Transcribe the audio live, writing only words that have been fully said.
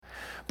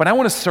But I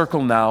want to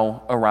circle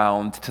now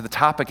around to the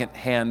topic at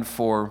hand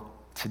for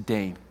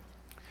today.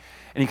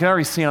 And you can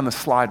already see on the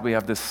slide we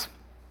have this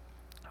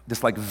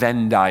like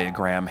Venn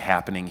diagram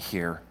happening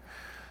here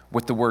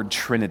with the word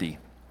Trinity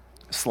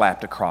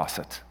slapped across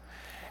it.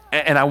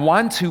 And I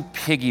want to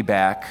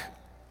piggyback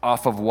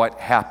off of what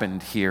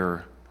happened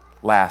here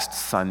last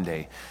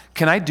Sunday.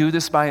 Can I do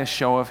this by a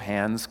show of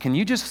hands? Would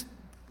you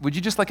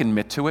just like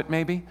admit to it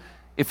maybe?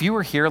 If you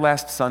were here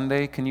last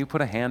Sunday, can you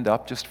put a hand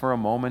up just for a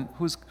moment?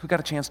 Who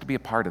got a chance to be a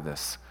part of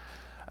this?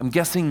 I'm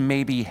guessing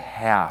maybe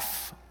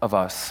half of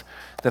us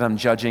that I'm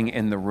judging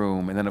in the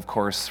room, and then of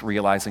course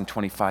realizing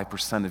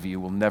 25% of you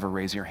will never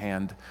raise your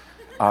hand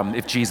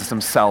if Jesus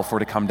himself were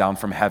to come down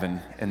from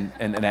heaven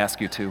and ask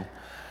you to.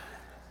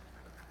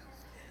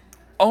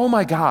 Oh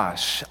my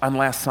gosh, on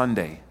last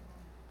Sunday,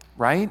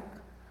 right?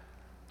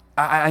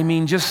 I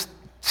mean, just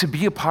to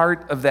be a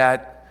part of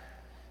that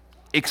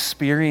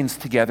experience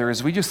together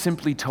as we just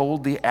simply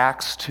told the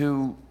Acts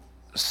 2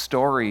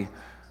 story,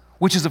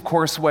 which is, of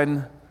course,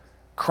 when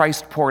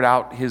Christ poured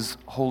out his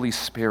Holy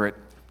Spirit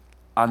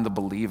on the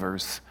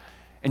believers.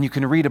 And you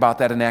can read about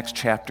that in Acts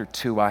chapter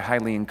 2. I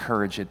highly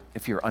encourage it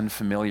if you're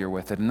unfamiliar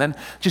with it. And then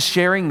just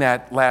sharing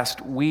that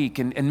last week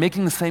and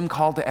making the same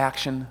call to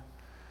action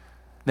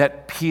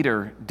that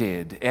Peter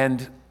did.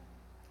 And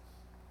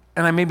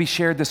I maybe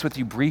shared this with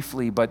you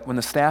briefly, but when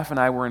the staff and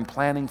I were in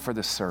planning for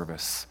this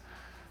service,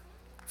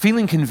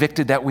 feeling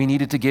convicted that we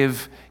needed to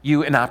give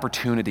you an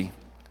opportunity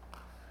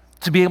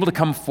to be able to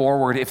come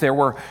forward if there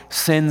were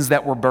sins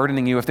that were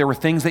burdening you, if there were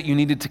things that you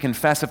needed to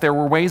confess, if there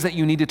were ways that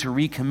you needed to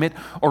recommit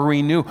or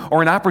renew,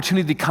 or an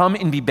opportunity to come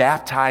and be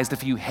baptized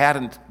if you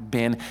hadn't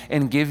been,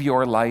 and give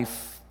your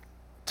life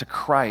to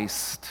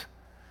Christ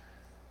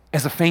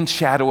as a faint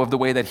shadow of the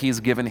way that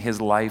he's given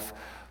his life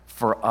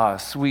for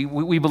us. We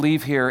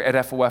believe here at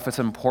FOF it's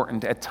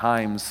important at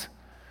times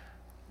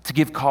to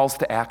give calls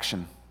to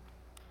action.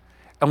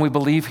 And we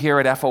believe here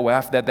at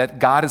FOF that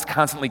God is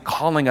constantly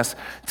calling us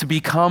to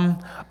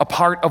become a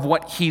part of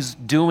what he's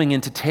doing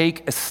and to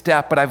take a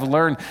step. But I've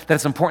learned that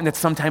it's important that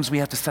sometimes we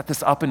have to set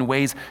this up in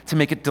ways to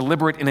make it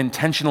deliberate and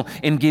intentional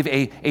and give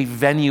a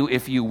venue,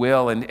 if you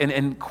will.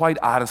 And quite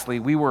honestly,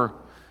 we were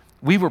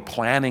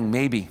planning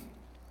maybe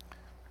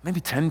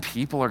 10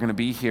 people are going to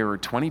be here or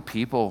 20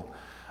 people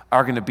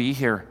are going to be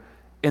here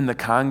in the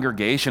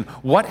congregation.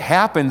 What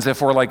happens if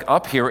we're like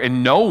up here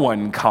and no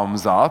one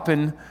comes up?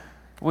 And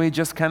we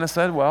just kind of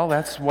said, well,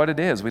 that's what it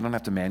is. We don't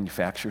have to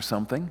manufacture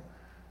something.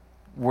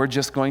 We're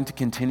just going to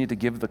continue to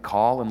give the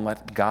call and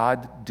let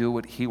God do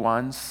what he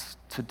wants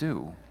to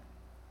do.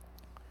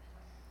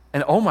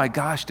 And oh my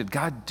gosh, did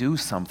God do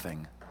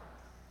something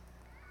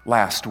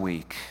last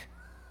week?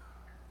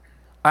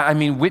 I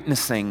mean,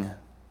 witnessing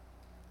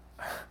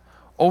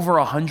over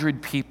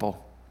 100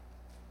 people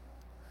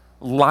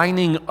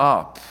lining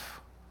up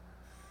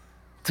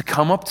to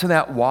come up to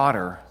that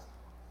water.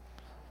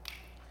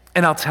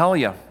 And I'll tell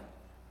you,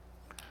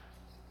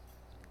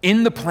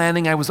 in the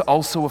planning, I was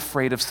also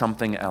afraid of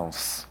something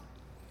else.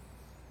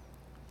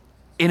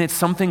 And it's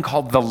something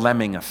called the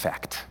lemming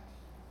effect.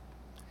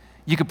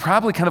 You could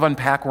probably kind of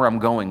unpack where I'm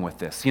going with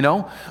this, you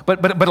know?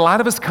 But a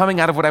lot of us coming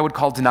out of what I would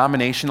call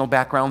denominational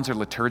backgrounds or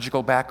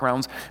liturgical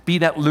backgrounds, be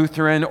that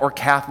Lutheran or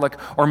Catholic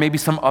or maybe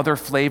some other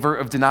flavor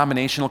of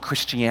denominational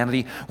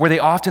Christianity, where they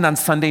often on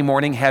Sunday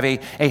morning have a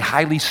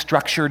highly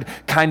structured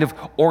kind of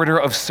order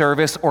of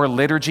service or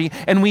liturgy.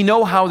 And we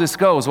know how this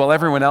goes. Well,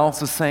 everyone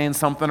else is saying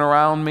something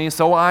around me,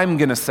 so I'm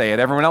going to say it.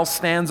 Everyone else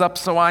stands up,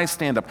 so I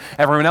stand up.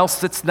 Everyone else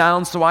sits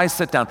down, so I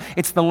sit down.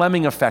 It's the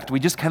lemming effect.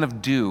 We just kind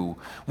of do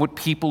what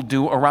people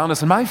do around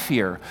us. And my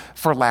fear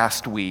for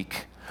last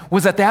week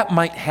was that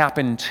might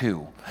happen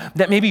too.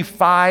 That maybe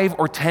 5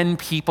 or 10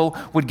 people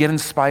would get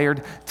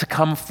inspired to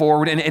come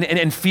forward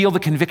and feel the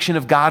conviction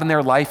of God in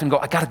their life and go,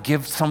 I got to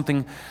give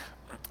something,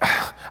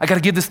 I got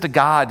to give this to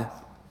God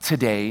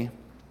today,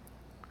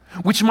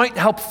 which might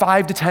help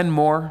 5 to 10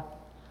 more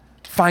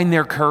find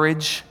their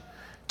courage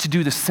to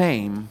do the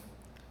same.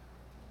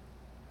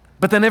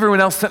 But then everyone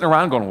else sitting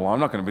around going, well, I'm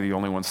not going to be the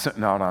only one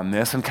sitting out on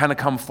this, and kind of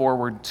come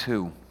forward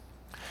too.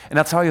 And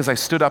I'll tell you, as I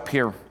stood up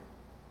here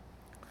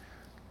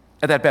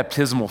at that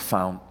baptismal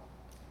fount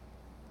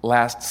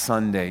last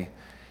Sunday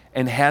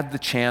and had the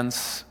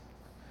chance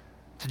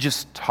to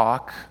just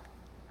talk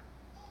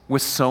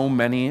with so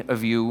many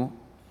of you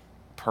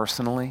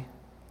personally,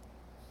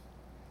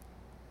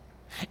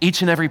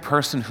 each and every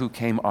person who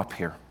came up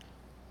here,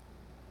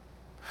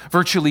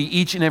 virtually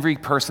each and every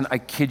person, I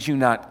kid you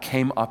not,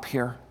 came up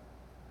here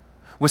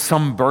with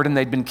some burden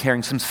they'd been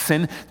carrying, some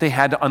sin they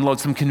had to unload,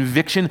 some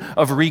conviction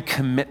of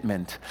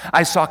recommitment.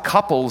 I saw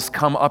couples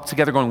come up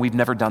together going, we've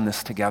never done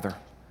this together.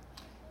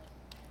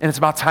 And it's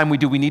about time we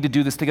do. We need to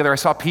do this together. I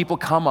saw people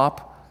come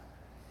up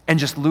and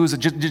just lose it,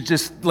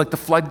 just like the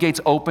floodgates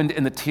opened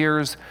and the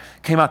tears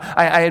came out.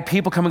 I had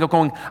people coming up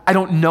going, I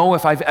don't know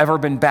if I've ever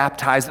been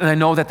baptized, and I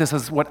know that this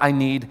is what I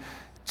need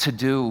to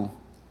do.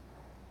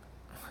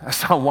 I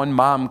saw one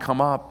mom come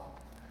up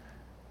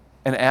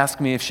and ask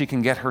me if she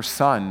can get her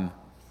son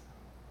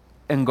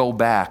and go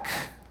back,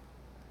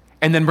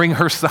 and then bring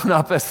her son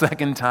up a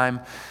second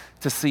time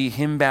to see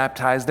him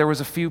baptized, there was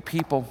a few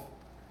people,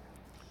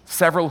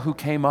 several who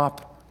came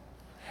up.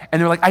 And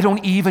they're like, I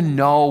don't even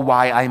know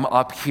why I'm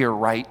up here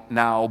right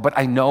now, but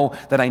I know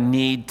that I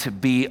need to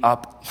be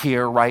up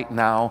here right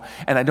now,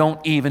 and I don't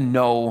even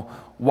know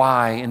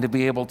why. And to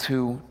be able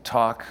to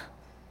talk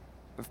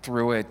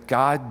through it,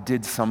 God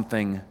did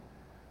something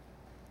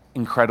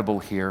incredible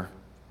here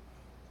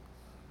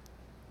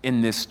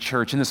in this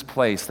church, in this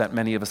place that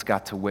many of us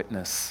got to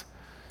witness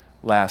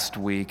last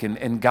week.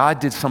 And God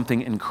did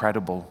something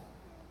incredible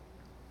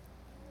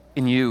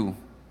in you,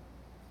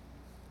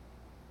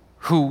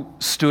 who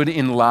stood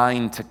in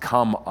line to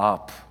come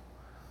up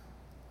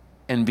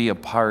and be a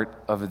part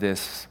of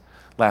this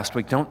last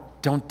week.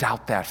 Don't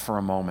doubt that for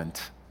a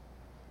moment.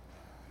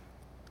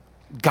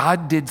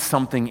 God did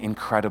something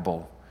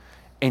incredible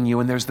in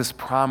you, and there's this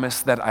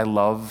promise that I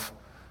love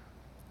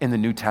in the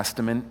New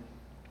Testament,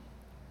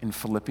 in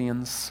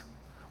Philippians,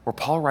 where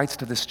Paul writes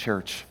to this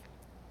church.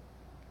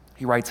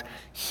 He writes,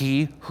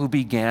 "He who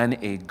began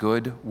a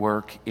good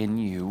work in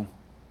you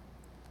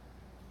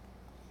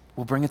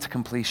will bring it to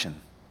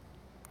completion."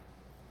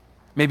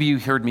 Maybe you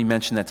heard me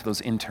mention that to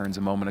those interns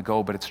a moment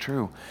ago, but it's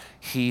true.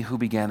 He who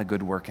began a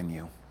good work in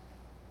you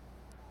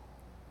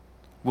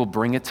will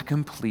bring it to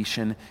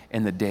completion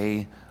in the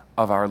day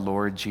of our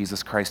Lord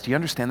Jesus Christ. Do you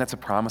understand that's a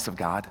promise of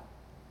God?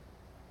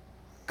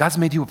 God's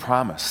made you a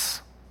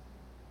promise.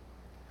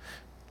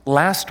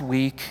 Last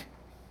week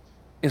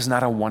is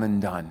not a one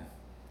and done.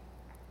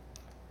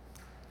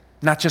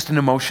 Not just an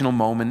emotional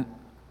moment.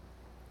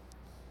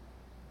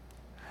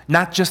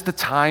 Not just the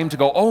time to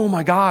go, oh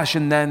my gosh,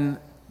 and then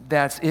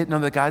that's it. No,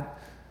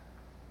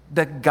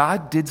 that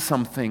God did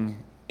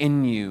something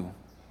in you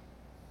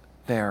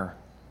there.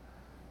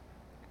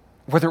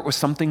 Whether it was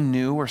something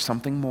new or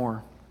something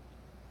more.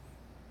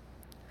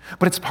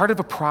 But it's part of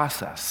a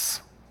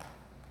process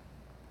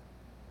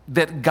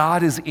that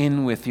God is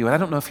in with you. And I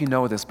don't know if you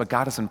know this, but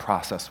God is in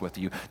process with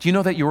you. Do you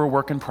know that you're a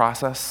work in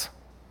process?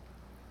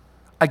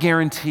 I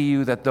guarantee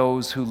you that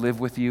those who live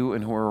with you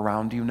and who are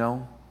around you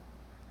know.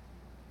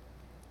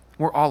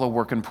 We're all a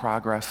work in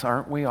progress,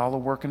 aren't we? All a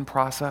work in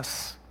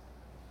process.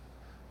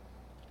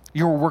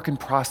 You're a work in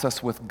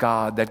process with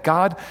God, that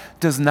God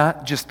does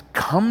not just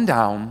come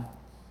down,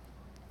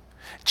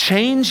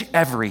 change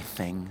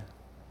everything,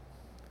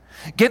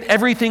 get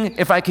everything,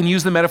 if I can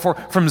use the metaphor,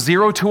 from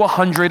 0 to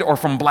 100 or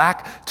from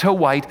black to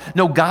white.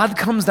 No, God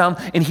comes down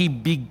and he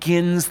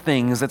begins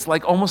things. It's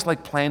almost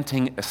like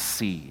planting a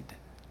seed.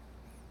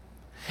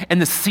 And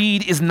the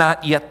seed is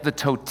not yet the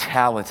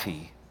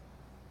totality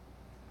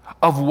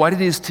of what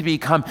it is to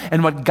become.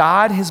 And what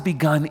God has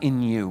begun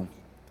in you,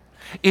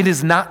 it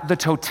is not the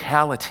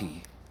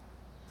totality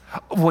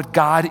of what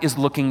God is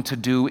looking to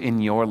do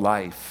in your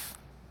life.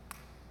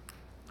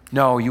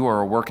 No, you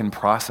are a work in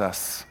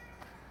process.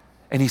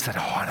 And he said,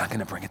 I'm not going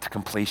to bring it to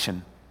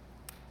completion.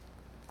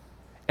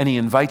 And he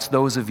invites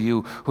those of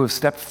you who have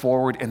stepped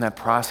forward in that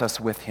process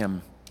with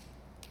him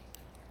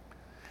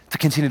to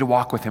continue to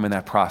walk with him in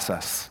that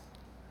process,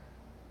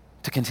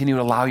 to continue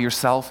to allow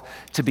yourself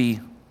to be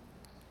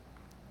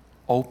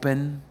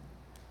open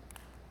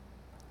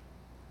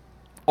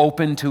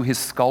to his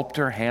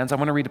sculptor hands. I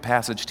want to read a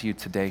passage to you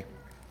today.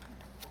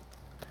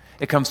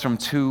 It comes from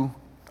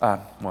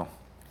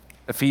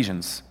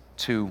Ephesians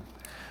 2,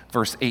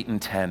 verse 8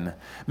 and 10.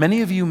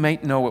 Many of you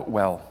might know it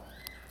well,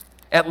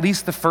 at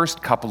least the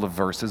first couple of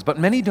verses, but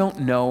many don't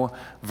know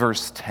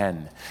verse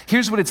 10.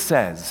 Here's what it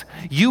says.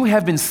 You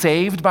have been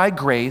saved by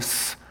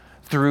grace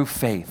through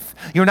faith.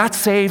 You're not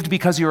saved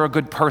because you're a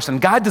good person.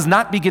 God does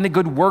not begin a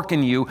good work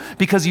in you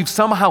because you've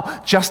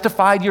somehow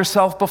justified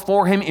yourself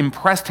before him,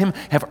 impressed him,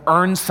 have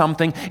earned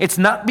something. It's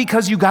not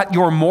because you got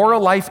your moral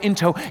life in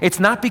tow. It's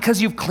not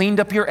because you've cleaned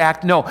up your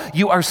act. No,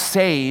 you are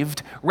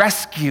saved,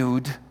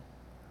 rescued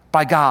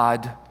by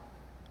God,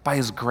 by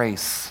his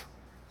grace,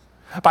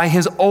 by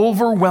his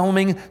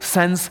overwhelming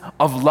sense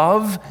of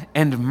love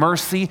and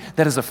mercy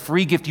that is a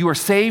free gift. You are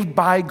saved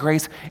by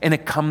grace, and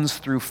it comes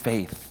through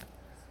faith.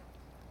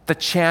 The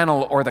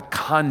channel or the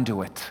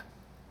conduit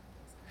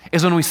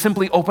is when we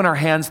simply open our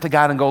hands to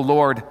God and go,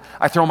 Lord,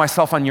 I throw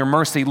myself on your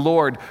mercy.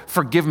 Lord,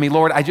 forgive me.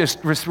 Lord, I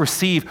just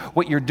receive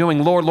what you're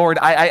doing. Lord,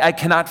 I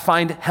cannot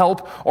find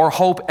help or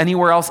hope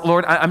anywhere else.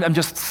 Lord, I'm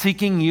just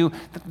seeking you.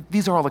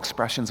 These are all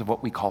expressions of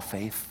what we call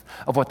faith,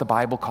 of what the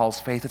Bible calls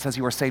faith. It says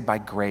you are saved by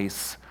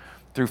grace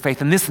through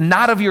faith. And this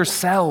not of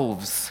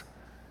yourselves.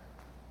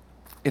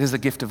 It is a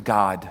gift of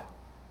God.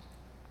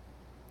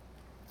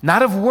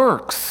 Not of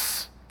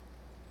works,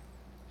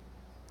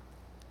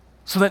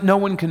 so that no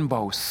one can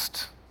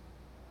boast.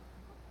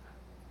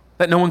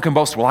 That no one can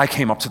boast, well, I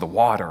came up to the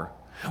water.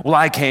 Well,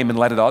 I came and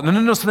let it all.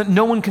 No, so that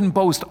no one can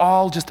boast.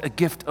 All just a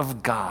gift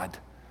of God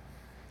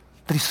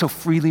that he so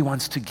freely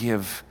wants to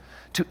give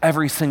to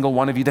every single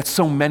one of you, that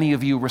so many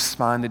of you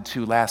responded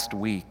to last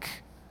week.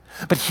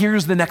 But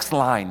here's the next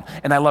line,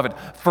 and I love it.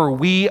 For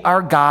we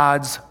are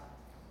God's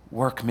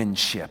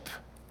workmanship,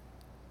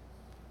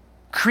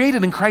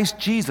 created in Christ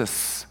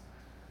Jesus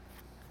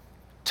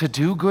to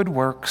do good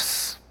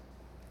works,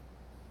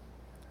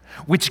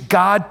 which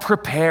God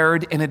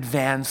prepared in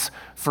advance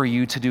for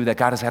you to do, that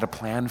God has had a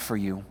plan for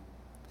you.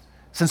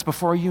 Since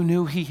before you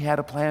knew, he had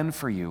a plan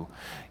for you.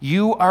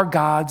 You are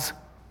God's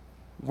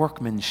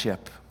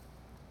workmanship.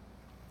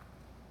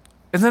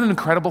 Isn't that an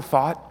incredible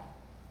thought?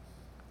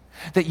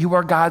 That you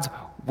are God's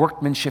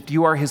workmanship.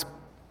 You are his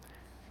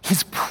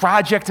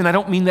project, and I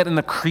don't mean that in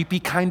a creepy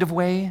kind of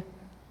way.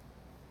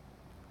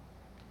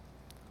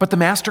 But the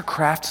master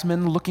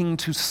craftsman looking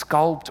to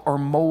sculpt or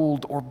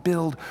mold or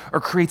build or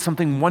create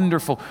something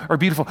wonderful or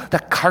beautiful.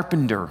 That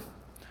carpenter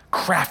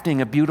crafting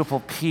a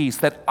beautiful piece.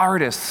 That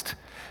artist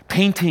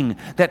painting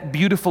that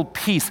beautiful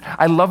piece.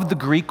 I love the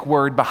Greek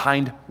word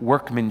behind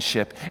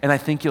workmanship, and I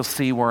think you'll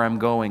see where I'm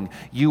going.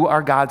 You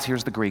are God's,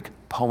 here's the Greek,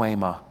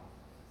 poema.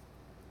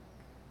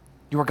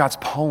 You are God's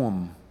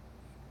poem.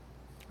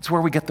 It's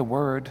where we get the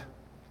word.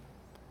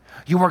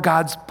 You are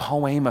God's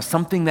poema,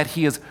 something that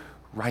he is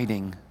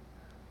writing.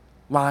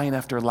 Line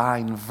after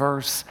line,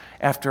 verse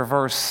after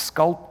verse,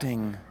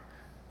 sculpting,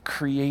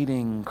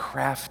 creating,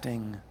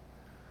 crafting,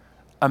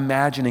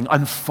 imagining,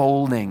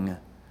 unfolding.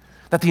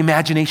 That the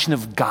imagination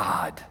of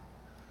God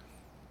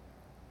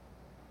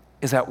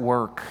is at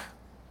work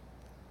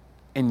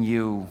in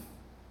you.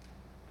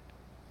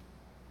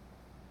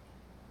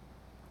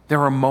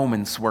 There are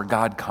moments where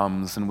God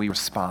comes and we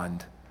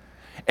respond,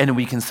 and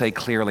we can say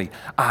clearly,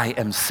 I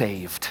am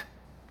saved.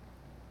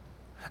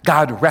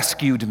 God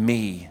rescued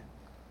me.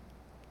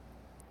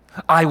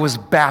 I was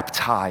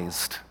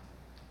baptized.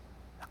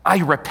 I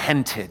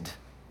repented.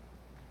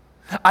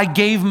 I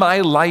gave my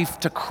life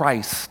to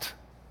Christ.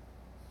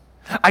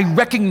 I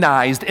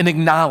recognized and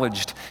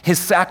acknowledged his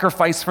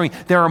sacrifice for me.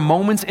 There are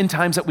moments and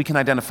times that we can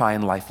identify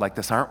in life like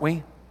this, aren't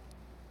we?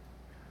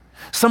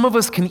 Some of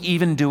us can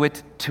even do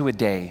it to a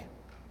day.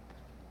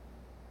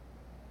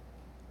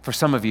 For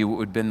some of you, it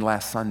would have been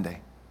last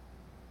Sunday.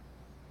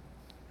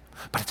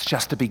 But it's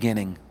just a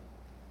beginning.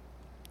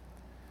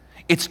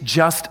 It's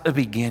just a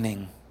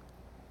beginning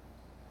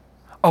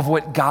of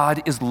what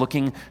God is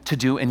looking to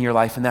do in your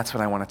life, and that's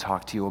what I want to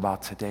talk to you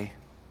about today.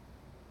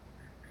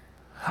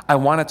 I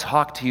want to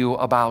talk to you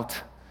about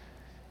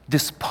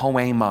this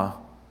poema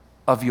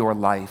of your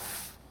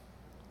life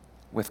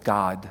with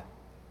God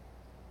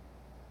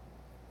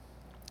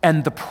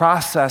and the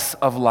process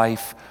of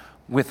life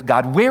with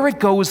God, where it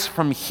goes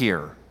from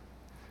here.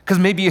 Because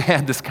maybe you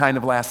had this kind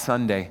of last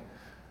Sunday.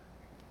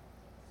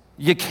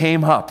 You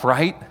came up,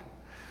 right?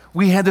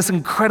 We had this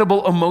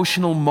incredible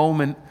emotional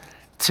moment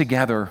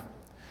together.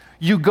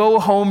 You go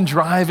home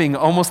driving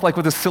almost like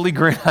with a silly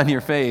grin on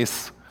your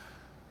face,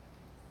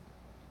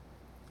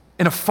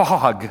 in a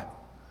fog,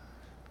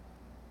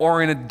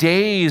 or in a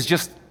daze,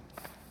 just,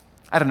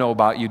 I don't know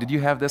about you. Did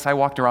you have this? I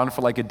walked around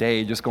for like a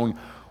day just going,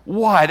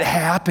 what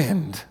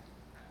happened?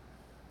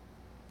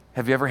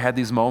 Have you ever had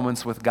these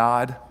moments with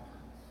God?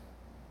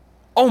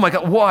 Oh my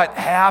God, what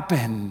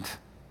happened?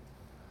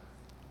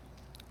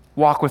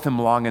 Walk with him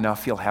long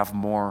enough, you'll have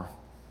more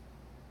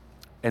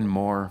and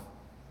more.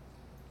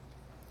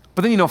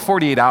 But then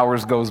 48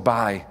 hours goes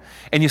by,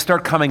 and you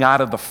start coming out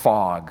of the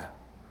fog.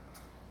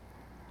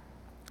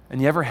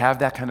 And you ever have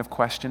that kind of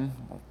question?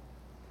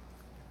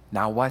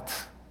 Now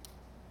what?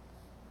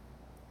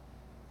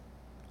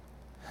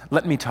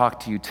 Let me talk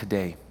to you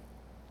today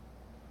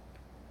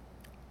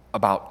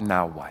about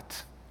now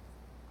what.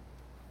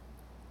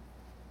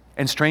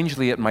 And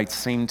strangely, it might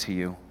seem to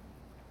you,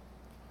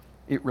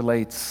 it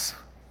relates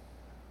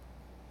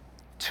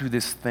to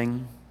this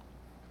thing,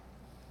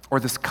 or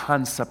this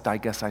concept, I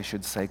guess I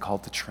should say,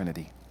 called the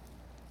Trinity.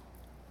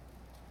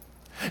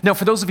 Now,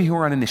 for those of you who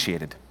are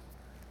uninitiated,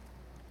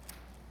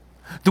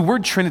 the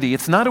word Trinity,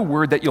 it's not a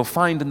word that you'll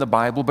find in the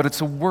Bible, but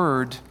it's a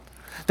word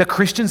that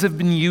Christians have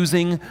been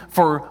using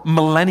for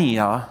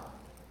millennia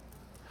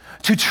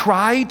to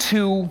try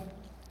to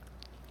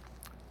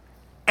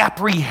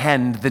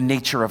apprehend the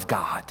nature of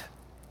God.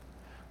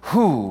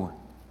 Who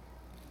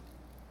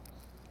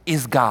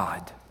is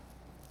God?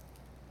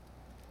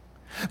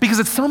 Because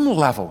at some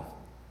level,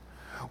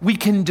 we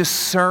can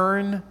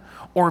discern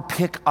or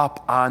pick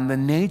up on the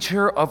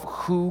nature of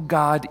who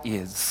God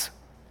is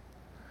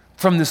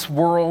from this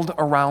world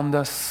around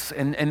us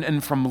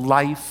and from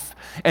life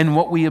and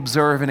what we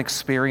observe and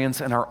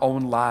experience in our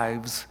own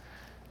lives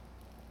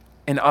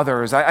and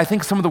others. I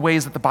think some of the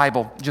ways that the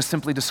Bible just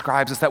simply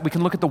describes is that we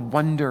can look at the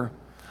wonder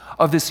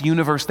of this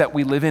universe that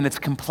we live in, its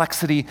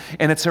complexity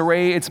and its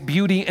array, its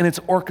beauty and its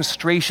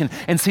orchestration,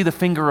 and see the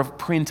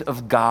fingerprint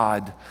of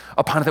God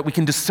upon it, that we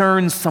can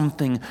discern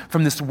something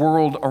from this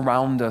world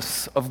around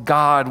us of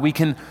God. We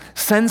can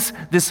sense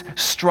this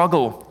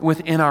struggle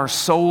within our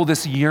soul,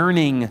 this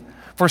yearning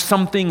for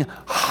something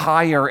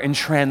higher and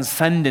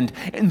transcendent,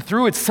 and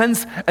through it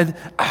sense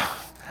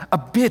a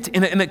bit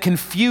in a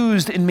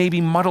confused and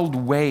maybe muddled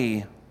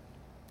way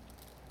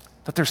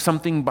that there's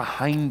something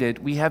behind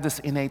it. We have this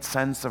innate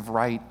sense of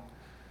right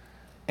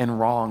and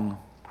wrong.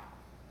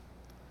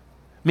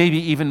 Maybe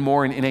even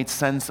more an innate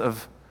sense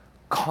of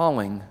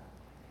calling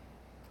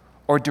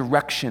or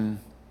direction.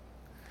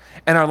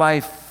 In our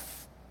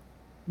life,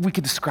 we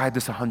could describe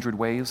this 100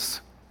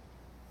 ways.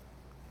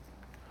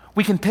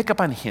 We can pick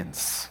up on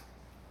hints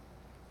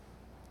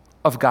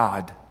of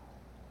God,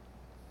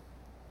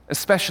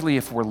 especially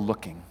if we're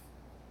looking.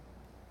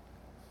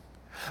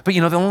 But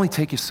they'll only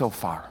take you so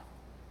far.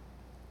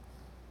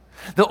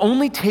 They'll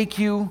only take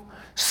you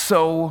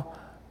so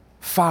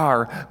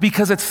far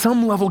because at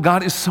some level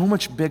God is so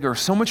much bigger,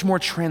 so much more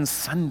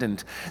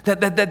transcendent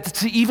that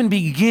to even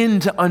begin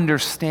to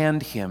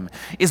understand him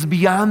is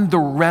beyond the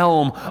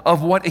realm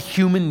of what a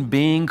human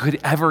being could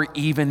ever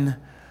even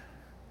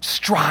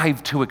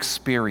strive to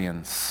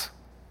experience.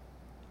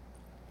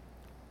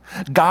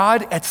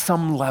 God at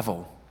some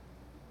level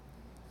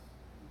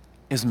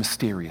is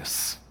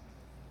mysterious.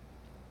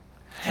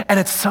 And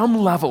at some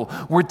level,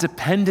 we're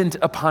dependent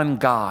upon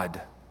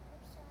God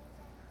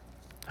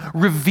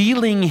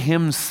revealing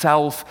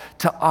himself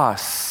to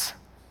us,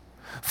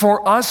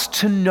 for us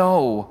to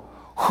know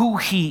who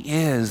he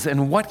is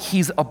and what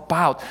he's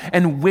about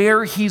and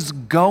where he's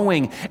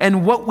going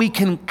and what we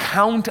can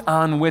count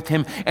on with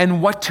him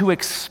and what to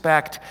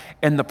expect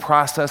in the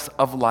process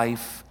of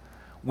life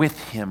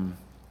with him.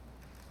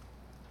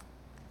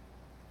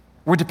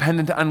 We're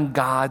dependent on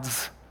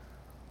God's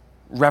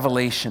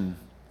revelation.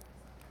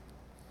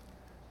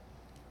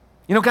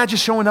 God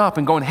just showing up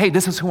and going, hey,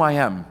 this is who I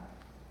am.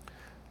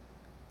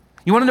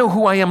 You want to know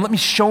who I am? Let me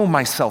show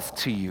myself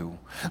to you.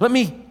 Let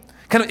me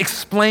kind of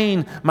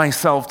explain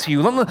myself to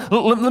you.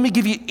 Let me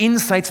give you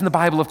insights. In the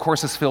Bible, of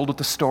course, is filled with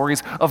the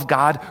stories of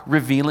God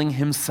revealing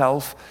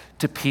himself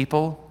to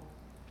people,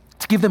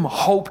 to give them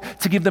hope,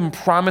 to give them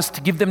promise,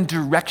 to give them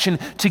direction,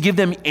 to give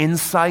them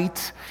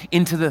insight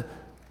into the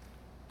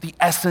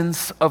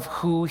essence of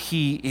who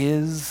he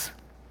is.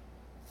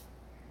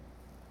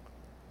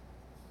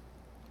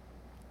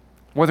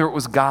 Whether it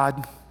was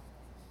God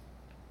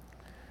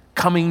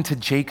coming to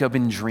Jacob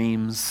in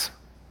dreams,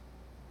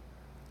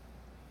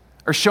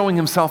 or showing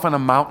himself on a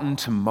mountain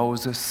to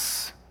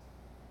Moses,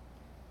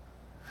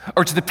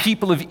 or to the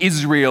people of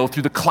Israel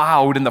through the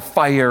cloud and the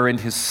fire and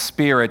his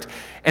spirit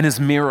and his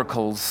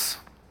miracles.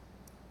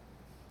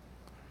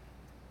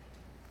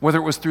 Whether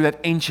it was through that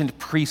ancient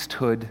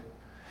priesthood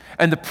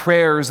and the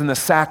prayers and the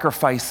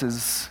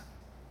sacrifices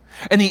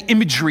and the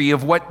imagery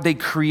of what they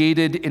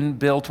created and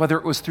built, whether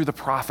it was through the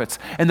prophets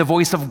and the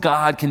voice of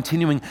God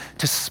continuing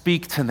to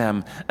speak to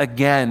them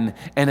again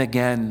and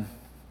again.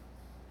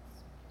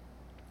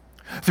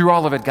 Through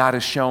all of it, God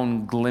has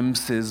shown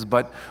glimpses,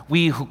 but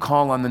we who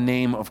call on the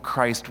name of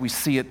Christ, we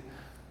see it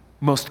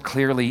most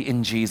clearly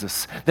in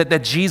Jesus,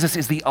 that Jesus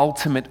is the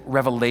ultimate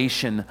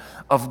revelation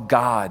of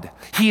God.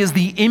 He is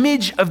the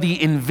image of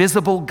the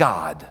invisible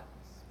God,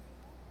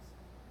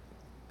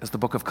 as the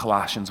book of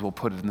Colossians will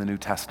put it in the New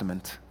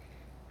Testament.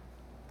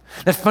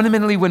 That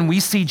fundamentally, when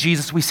we see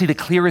Jesus, we see the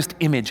clearest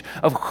image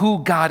of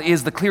who God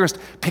is, the clearest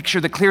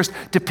picture, the clearest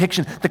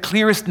depiction, the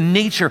clearest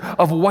nature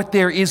of what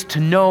there is to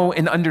know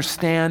and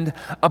understand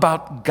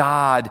about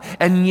God.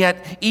 And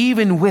yet,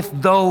 even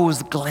with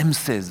those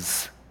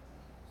glimpses,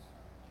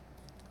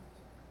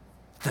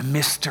 the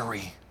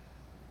mystery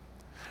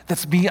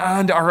that's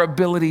beyond our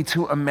ability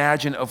to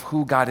imagine of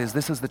who God is,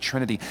 this is the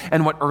Trinity,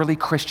 and what early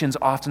Christians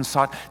often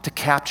sought to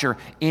capture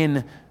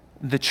in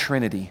the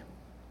Trinity.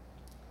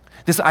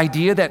 This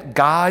idea that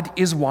God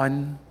is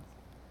one,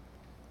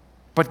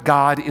 but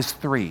God is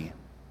three.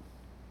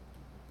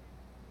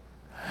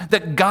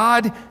 That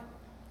God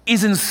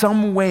is in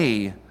some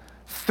way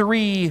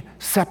three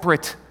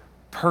separate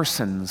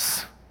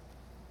persons,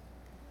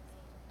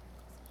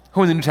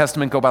 who in the New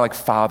Testament go by like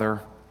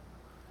Father,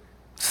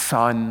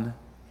 Son,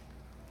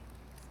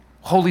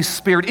 Holy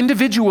Spirit,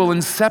 individual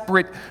and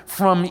separate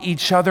from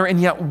each other, and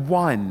yet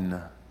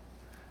one.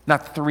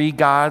 Not three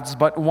gods,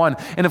 but one.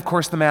 And of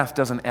course, the math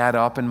doesn't add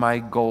up, and my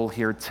goal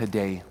here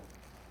today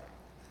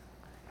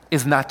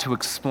is not to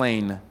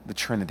explain the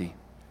Trinity.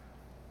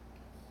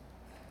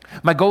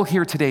 My goal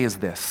here today is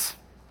this: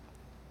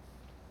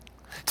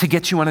 to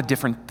get you on a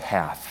different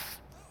path.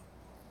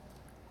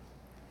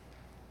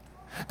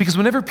 Because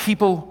whenever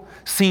people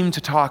seem to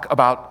talk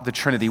about the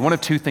Trinity, one of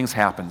two things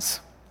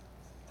happens.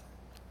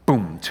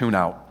 Boom, tune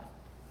out.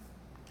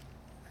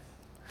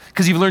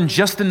 Because you've learned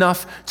just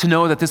enough to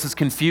know that this is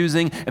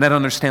confusing and I don't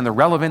understand the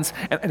relevance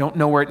and I don't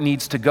know where it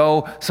needs to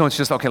go, so it's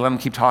just, okay, let them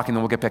keep talking,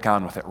 then we'll get back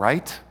on with it,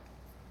 right?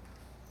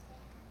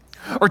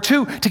 Or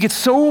two, to get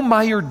so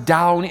mired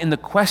down in the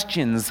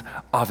questions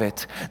of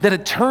it that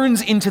it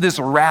turns into this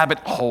rabbit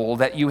hole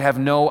that you have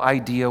no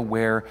idea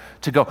where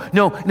to go.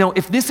 No,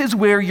 if this is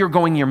where you're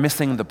going, you're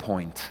missing the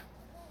point.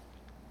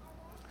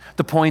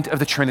 The point of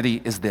the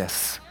Trinity is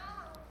this: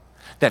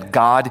 that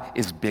God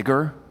is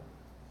bigger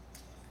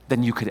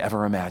than you could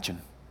ever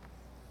imagine.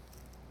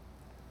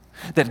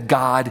 That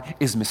God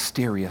is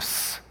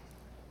mysterious,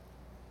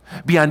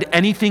 beyond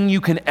anything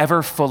you can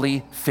ever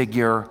fully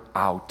figure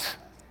out.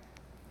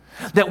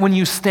 That when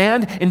you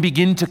stand and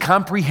begin to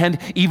comprehend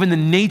even the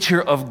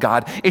nature of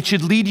God, it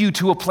should lead you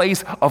to a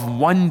place of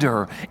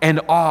wonder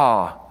and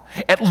awe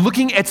at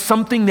looking at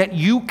something that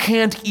you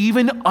can't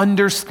even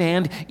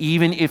understand,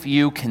 even if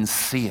you can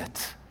see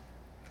it.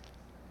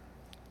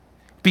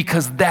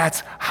 because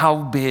that's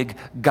how big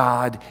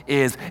God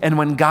is. And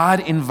when God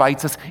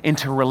invites us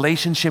into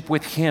relationship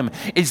with Him,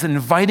 it's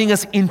inviting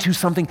us into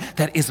something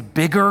that is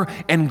bigger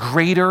and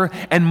greater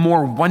and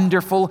more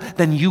wonderful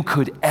than you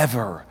could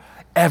ever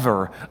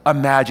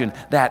imagine.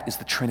 That is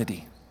the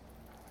Trinity.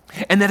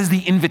 And that is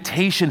the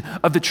invitation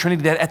of the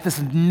Trinity, that at this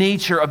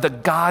nature of the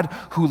God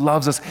who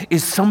loves us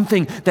is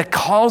something that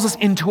calls us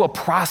into a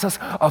process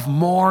of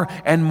more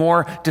and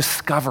more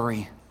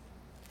discovery,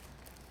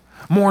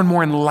 more and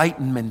more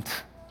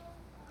enlightenment,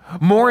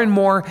 more and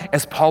more,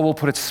 as Paul will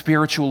put it,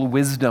 spiritual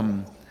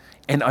wisdom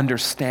and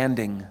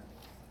understanding.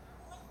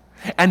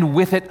 And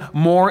with it,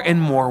 more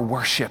and more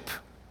worship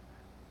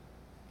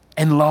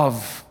and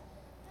love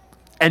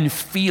and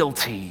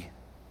fealty,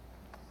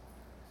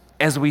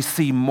 as we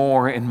see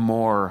more and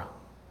more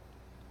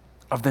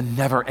of the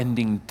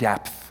never-ending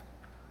depth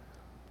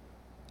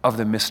of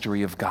the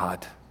mystery of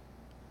God.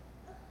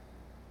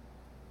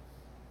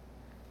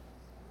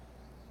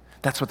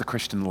 That's what the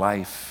Christian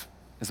life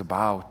is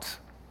about.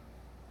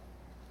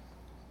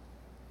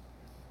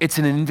 It's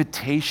an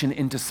invitation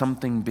into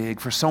something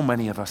big for so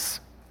many of us.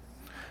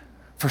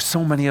 For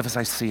so many of us,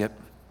 I see it.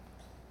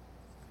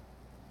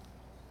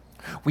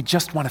 We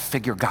just want to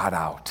figure God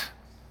out.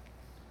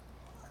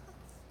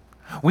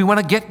 We want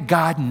to get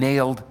God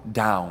nailed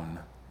down.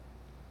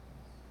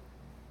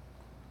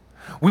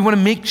 We want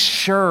to make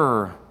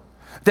sure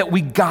that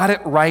we got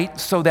it right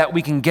so that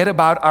we can get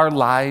about our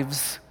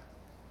lives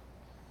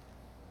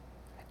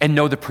and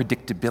know the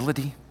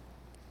predictability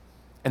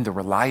and the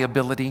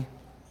reliability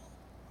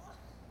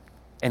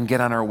and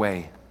get on our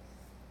way.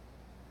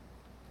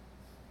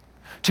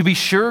 To be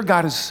sure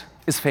God is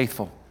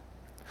faithful.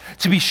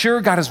 To be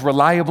sure God is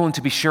reliable, and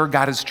to be sure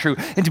God is true.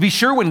 And to be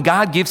sure when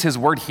God gives His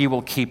word, He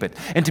will keep it.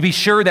 And to be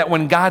sure that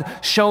when God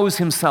shows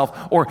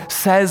Himself or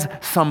says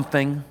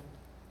something,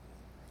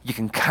 you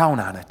can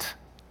count on it.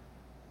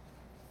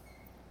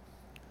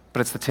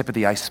 But it's the tip of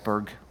the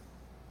iceberg.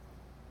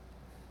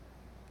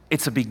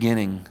 It's a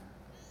beginning.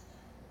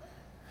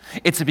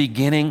 It's a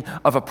beginning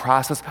of a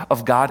process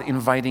of God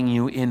inviting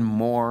you in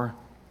more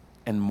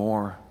and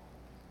more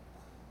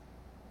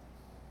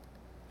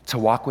to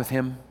walk with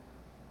Him,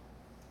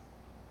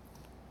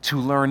 to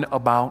learn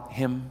about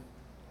Him,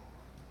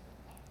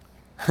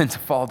 and to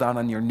fall down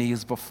on your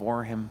knees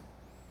before Him.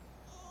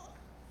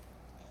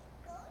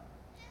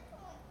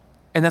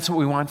 And that's what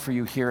we want for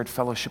you here at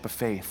Fellowship of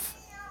Faith.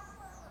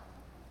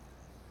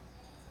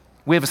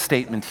 We have a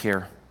statement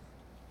here.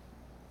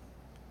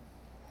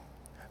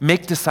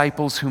 Make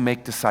disciples who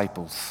make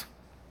disciples.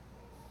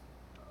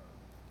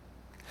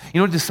 You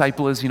know what a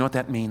disciple is? You know what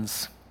that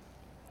means?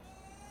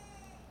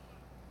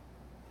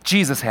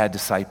 Jesus had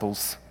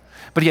disciples,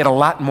 but He had a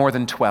lot more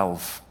than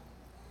 12.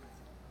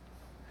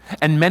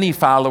 And many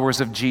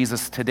followers of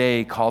Jesus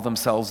today call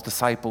themselves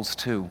disciples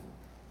too.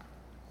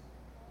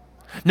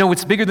 No,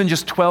 it's bigger than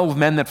just 12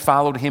 men that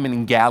followed Him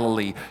in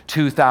Galilee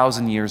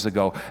 2,000 years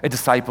ago. A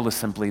disciple is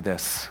simply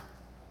this.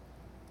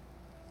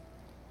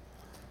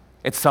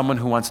 It's someone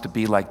who wants to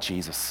be like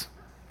Jesus.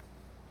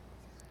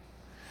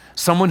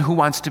 Someone who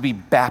wants to be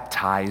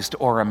baptized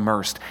or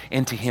immersed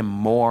into Him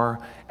more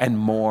and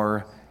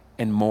more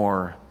and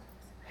more.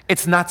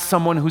 It's not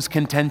someone who's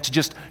content to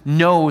just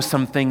know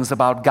some things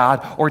about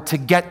God or to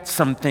get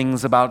some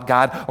things about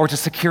God or to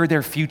secure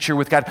their future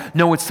with God.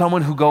 No, it's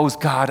someone who goes,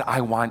 God,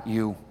 I want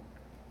you.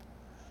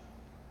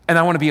 And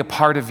I want to be a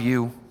part of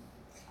you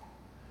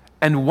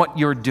and what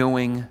you're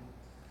doing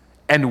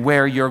and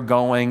where you're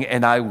going,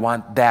 and I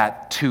want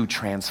that to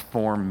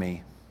transform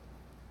me.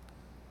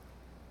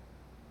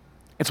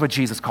 It's what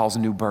Jesus calls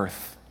new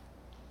birth.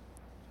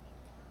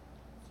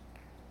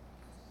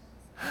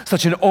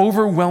 Such an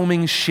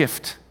overwhelming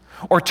shift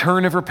or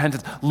turn of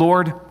repentance.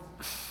 Lord,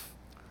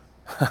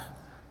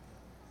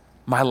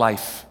 my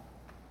life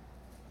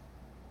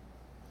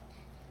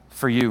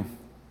for you.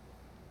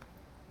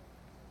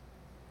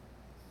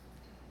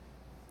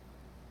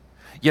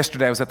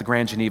 Yesterday I was at the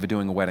Grand Geneva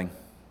doing a wedding.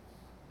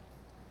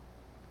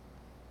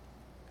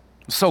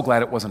 I'm so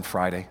glad it wasn't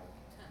Friday.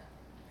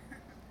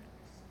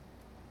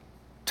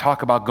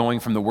 Talk about going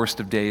from the worst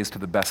of days to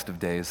the best of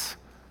days.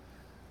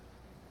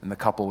 And the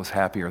couple was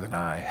happier than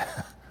I.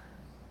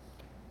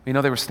 You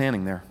know, they were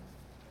standing there.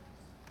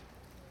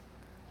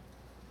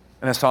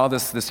 And I saw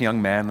this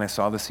young man and I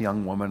saw this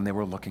young woman, and they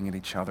were looking at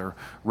each other,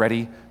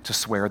 ready to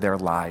swear their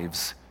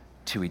lives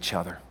to each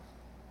other.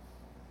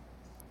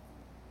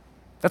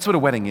 That's what a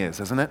wedding is,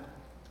 isn't it?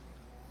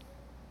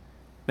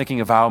 Making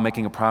a vow,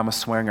 making a promise,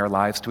 swearing our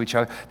lives to each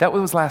other. That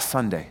was last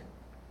Sunday.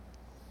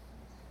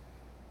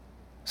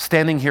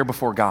 Standing here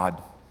before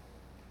God,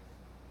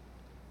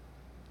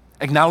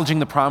 acknowledging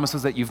the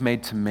promises that you've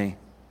made to me,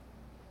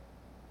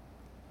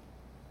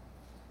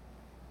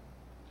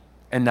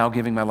 and now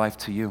giving my life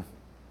to you.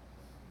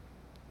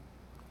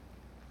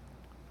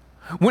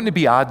 Wouldn't it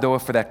be odd, though,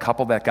 if for that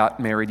couple that got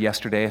married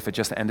yesterday, if it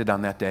just ended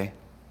on that day?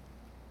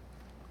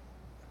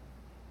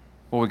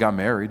 Well, we got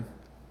married.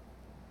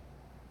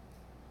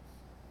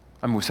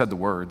 I mean, we said the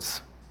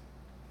words.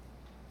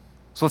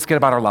 So let's get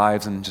about our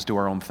lives and just do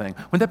our own thing.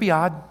 Wouldn't that be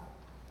odd?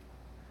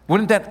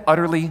 Wouldn't that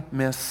utterly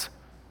miss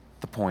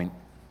the point?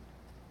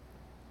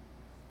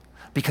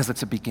 Because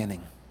it's a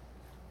beginning.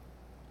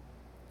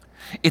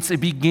 It's a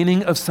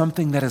beginning of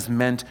something that is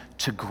meant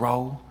to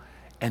grow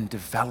and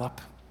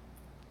develop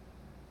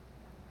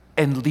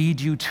and lead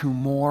you to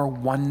more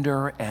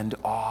wonder and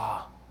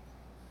awe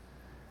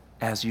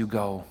as you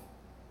go.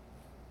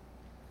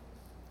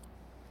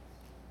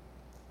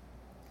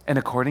 And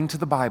according to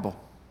the Bible,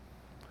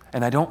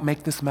 and I don't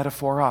make this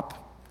metaphor up,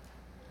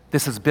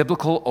 this is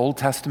biblical, Old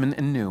Testament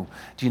and New.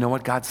 Do you know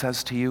what God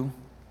says to you?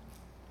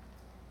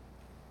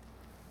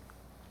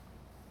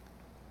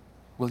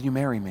 Will you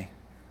marry me?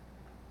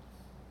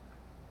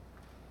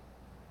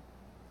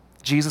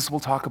 Jesus will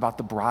talk about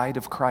the bride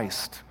of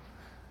Christ.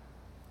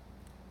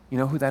 You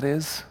know who that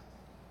is?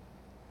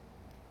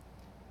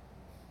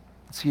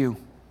 It's you.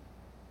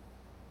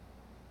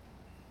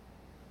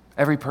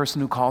 Every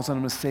person who calls on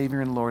him as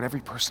Savior and Lord,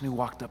 every person who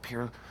walked up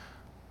here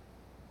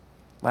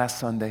last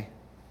Sunday.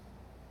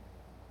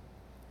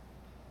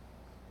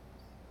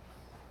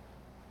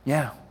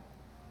 Yeah,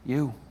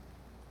 you.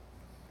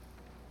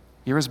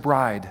 You're his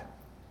bride.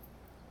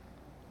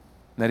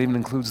 And that even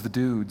includes the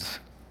dudes.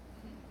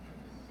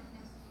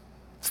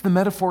 It's the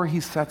metaphor he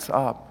sets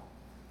up.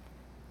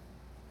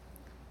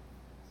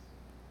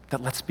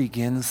 That let's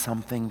begin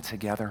something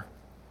together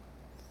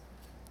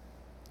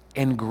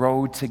and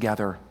grow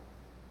together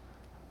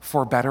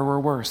for better or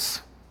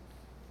worse,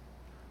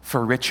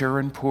 for richer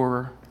and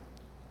poorer,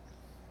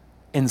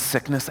 in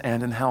sickness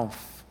and in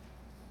health.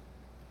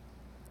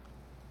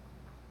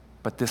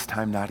 But this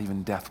time, not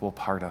even death will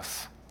part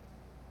us.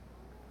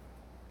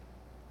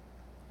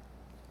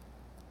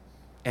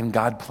 And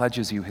God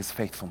pledges you his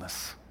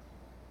faithfulness.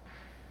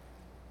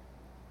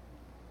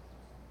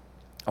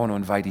 I want to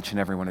invite each and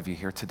every one of you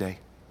here today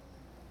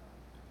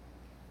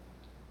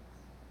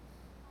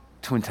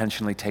to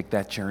intentionally take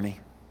that journey.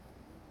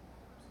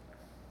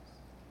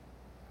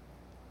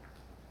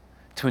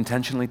 To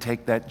intentionally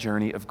take that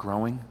journey of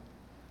growing,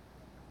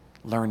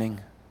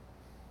 learning,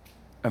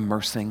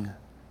 immersing,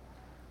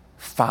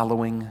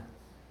 following,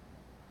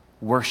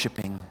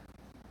 worshiping,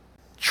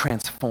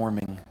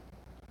 transforming,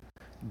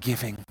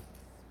 giving,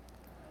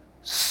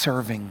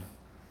 serving,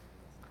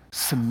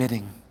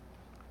 submitting,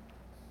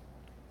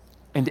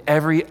 and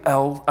every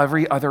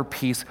other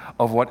piece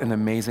of what an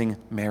amazing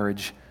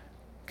marriage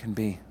can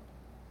be.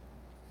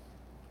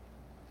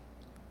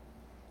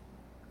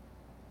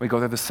 We go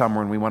there this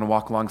summer and we want to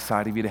walk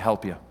alongside of you to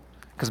help you,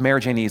 because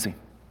marriage ain't easy.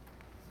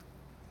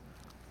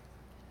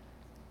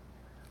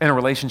 And a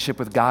relationship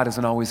with God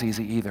isn't always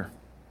easy either.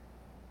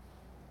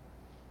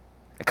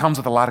 It comes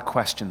with a lot of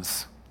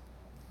questions.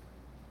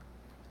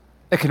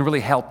 It can really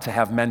help to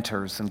have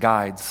mentors and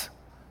guides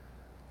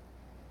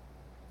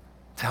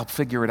to help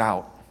figure it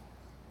out.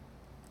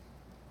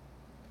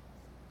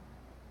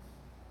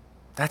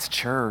 That's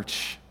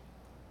church.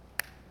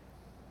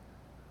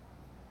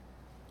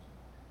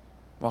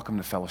 Welcome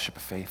to Fellowship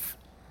of Faith.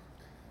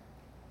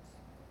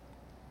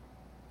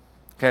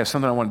 Okay, I have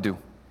something I want to do.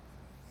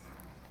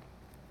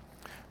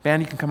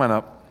 Band, you can come on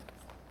up.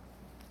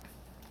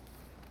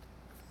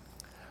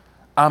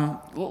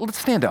 Let's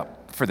stand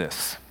up for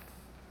this.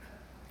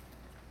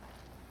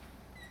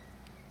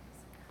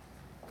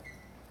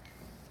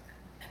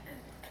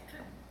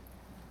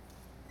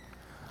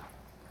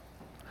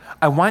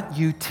 I want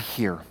you to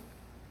hear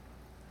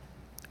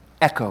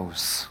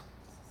echoes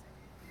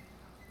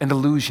and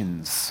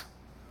allusions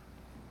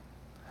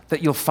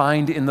that you'll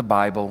find in the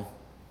Bible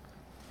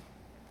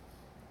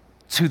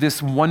to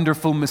this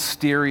wonderful,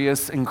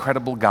 mysterious,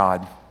 incredible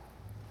God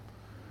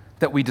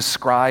that we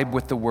describe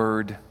with the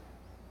word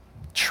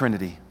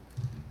Trinity.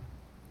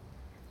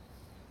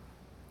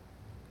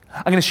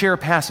 I'm going to share a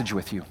passage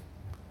with you.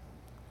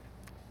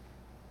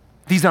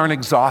 These aren't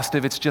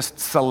exhaustive, it's just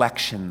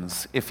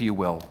selections, if you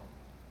will.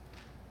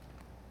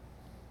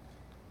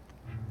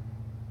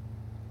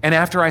 And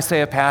after I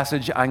say a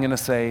passage, I'm going to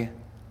say,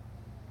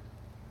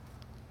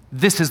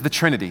 this is the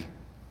Trinity.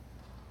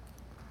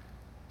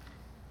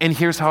 And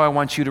here's how I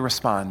want you to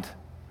respond.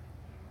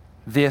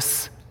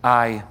 This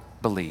I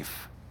believe.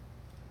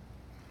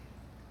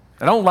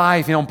 Now, don't lie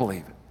if you don't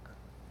believe it.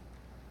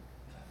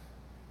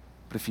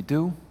 But if you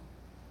do,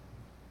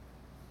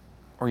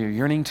 or you're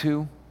yearning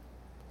to,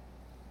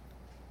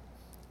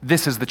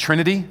 this is the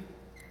Trinity.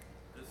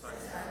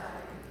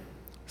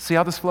 See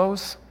how this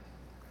flows?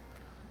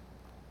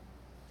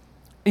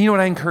 And you know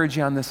what, I encourage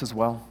you on this as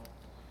well.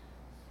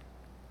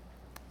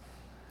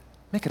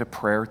 Make it a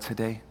prayer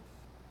today.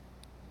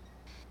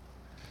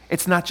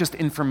 It's not just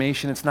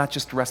information, it's not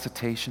just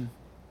recitation.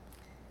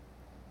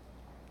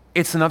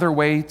 It's another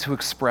way to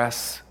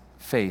express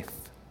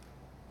faith.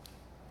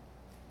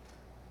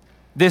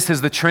 This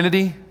is the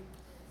Trinity.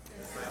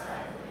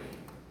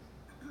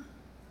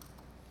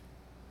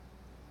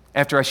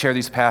 After I share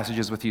these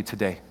passages with you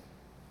today,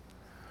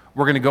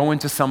 we're going to go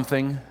into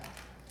something,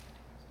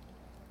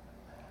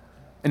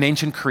 an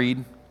ancient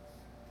creed,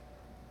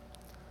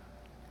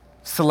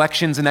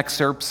 selections and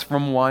excerpts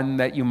from one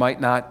that you might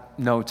not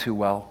know too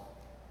well,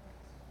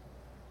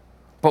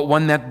 but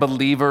one that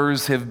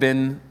believers have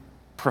been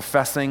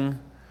professing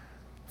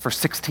for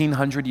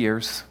 1,600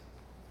 years.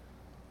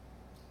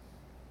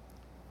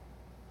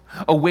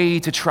 A way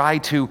to try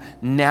to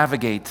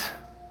navigate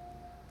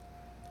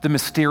the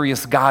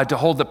mysterious God, to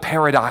hold the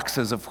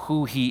paradoxes of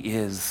who he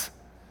is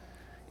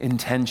in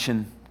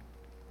tension,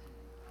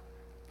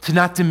 to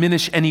not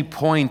diminish any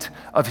point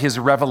of his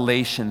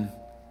revelation,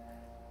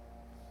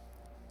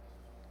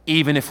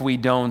 even if we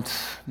don't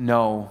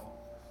know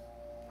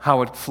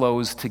how it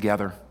flows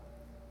together.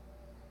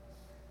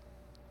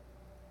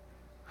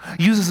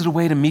 Use it as a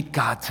way to meet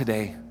God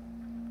today,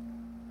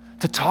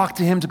 to talk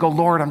to him, to go,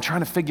 Lord, I'm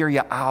trying to figure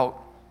you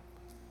out,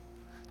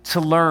 to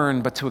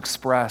learn, but to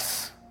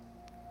express.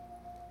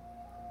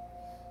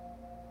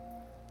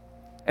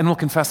 And we'll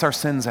confess our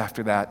sins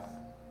after that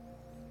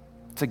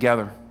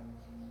together.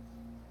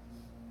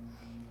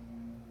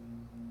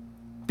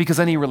 Because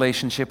any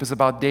relationship is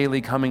about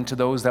daily coming to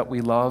those that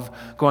we love,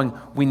 going,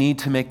 we need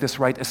to make this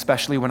right,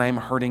 especially when I'm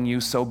hurting you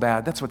so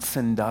bad. That's what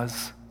sin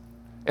does.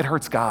 It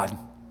hurts God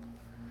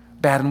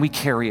bad, and we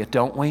carry it,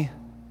 don't we?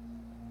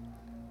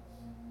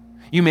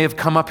 You may have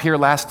come up here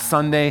last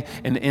Sunday,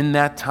 and in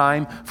that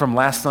time, from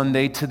last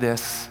Sunday to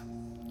this,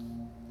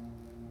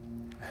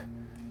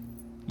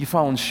 you've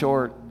fallen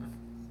short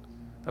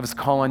of his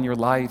call on your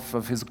life,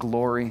 of his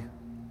glory.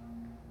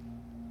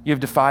 You have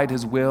defied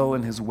his will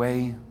and his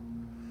way.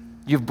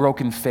 You've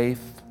broken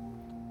faith.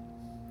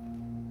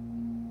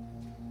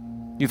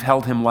 You've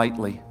held him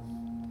lightly.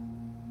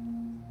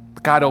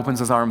 But God opens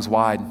his arms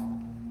wide.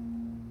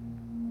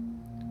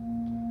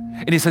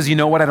 And he says, you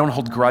know what? I don't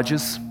hold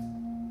grudges.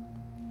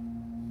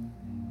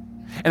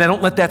 And I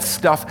don't let that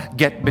stuff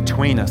get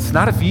between us.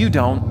 Not if you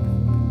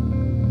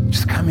don't.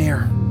 Just come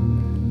here.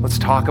 Let's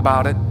talk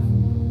about it.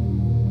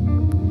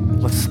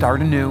 Let's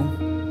start anew.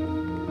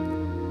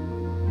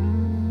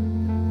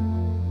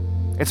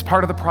 It's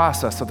part of the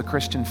process of the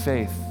Christian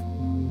faith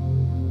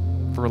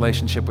for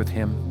relationship with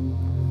him.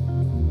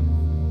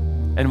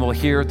 And we'll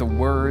hear the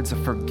words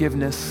of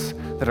forgiveness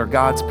that are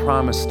God's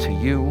promise to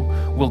you.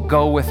 We'll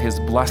go with his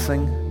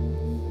blessing.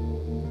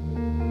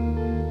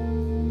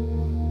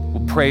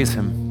 We'll praise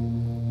him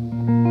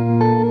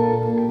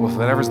with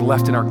whatever's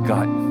left in our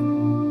gut.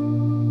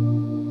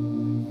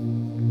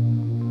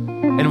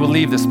 And we'll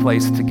leave this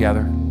place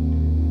together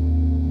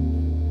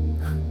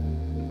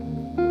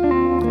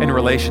in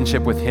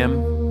relationship with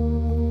him,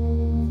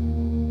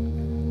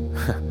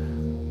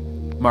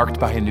 marked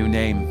by a new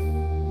name.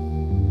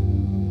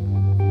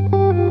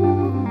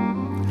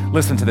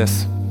 Listen to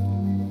this.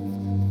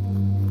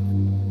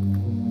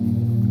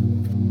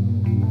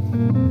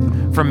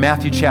 From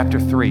Matthew chapter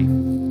 3.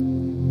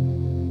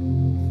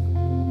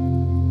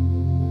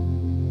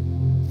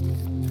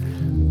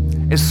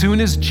 As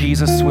soon as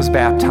Jesus was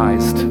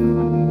baptized,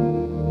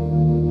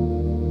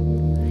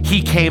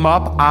 he came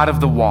up out of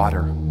the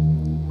water.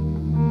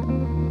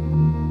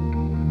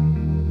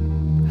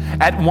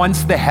 At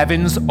once the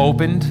heavens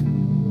opened,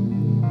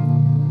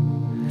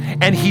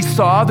 and he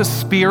saw the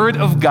Spirit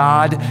of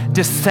God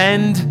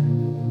descend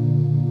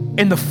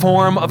in the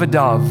form of a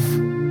dove,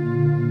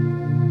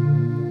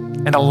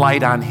 and a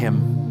light on him.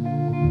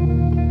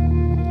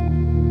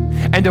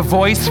 And a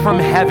voice from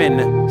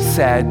heaven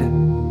said,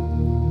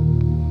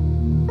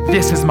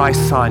 "This is my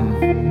Son,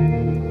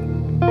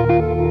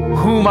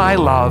 whom I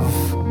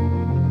love.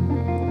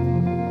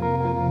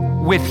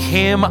 With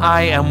him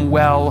I am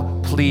well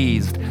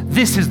pleased."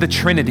 This is the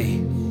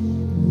Trinity.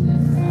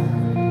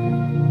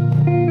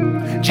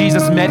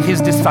 Jesus met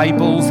his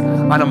disciples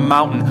on a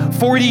mountain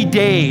 40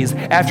 days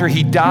after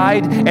he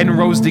died and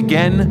rose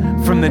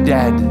again from the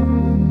dead.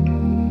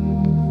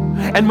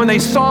 And when they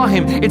saw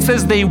him, it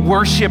says they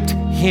worshiped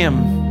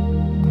him.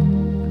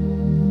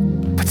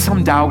 But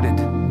some doubted.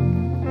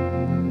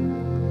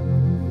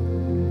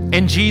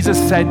 And Jesus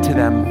said to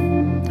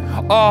them,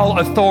 "All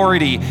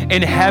authority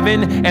in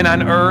heaven and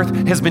on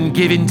earth has been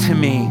given to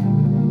me.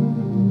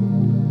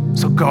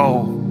 So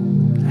go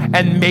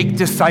and make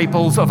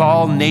disciples of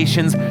all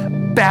nations,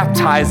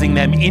 baptizing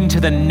them into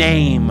the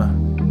name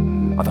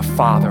of the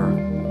Father,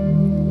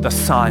 the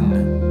Son,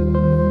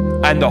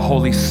 and the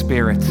Holy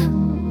Spirit,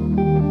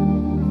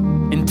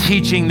 and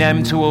teaching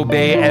them to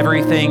obey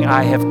everything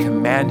I have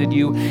commanded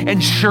you.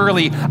 And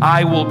surely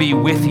I will be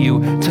with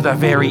you to the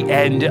very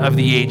end of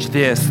the age."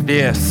 This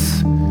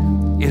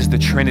is the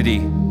Trinity.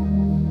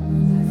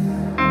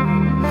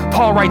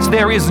 Paul writes,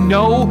 there is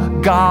no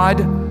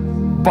God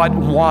but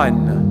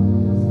one.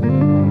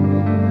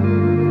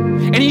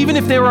 And even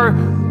if there are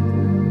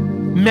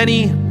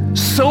many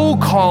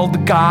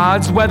so-called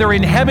gods, whether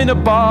in heaven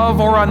above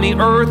or on the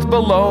earth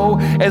below,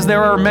 as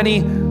there are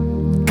many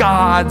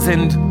gods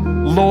and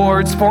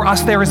lords, for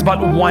us there is but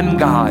one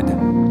God,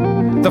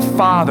 the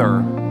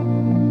Father,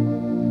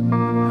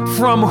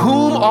 from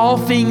whom all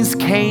things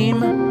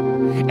came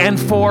and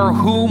for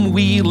whom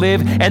we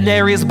live, and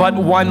there is but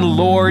one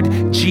Lord,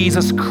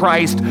 Jesus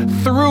Christ,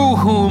 through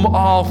whom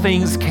all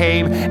things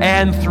came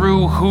and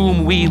through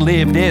whom we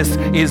live. This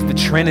is the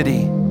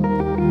Trinity.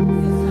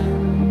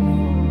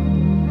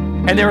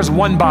 And there is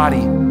one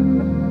body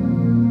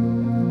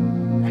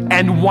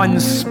and one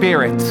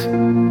Spirit,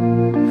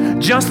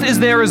 Just as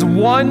there is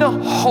one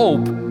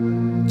hope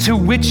to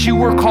which you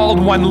were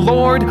called, one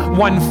Lord,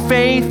 one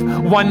faith,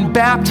 one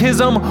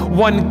baptism,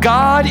 one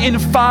God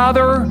and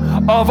Father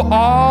of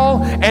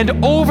all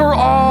and over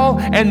all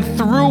and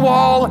through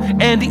all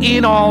and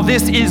in all.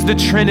 This is the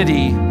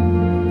Trinity.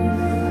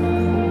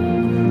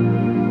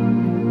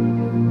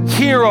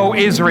 Hear, O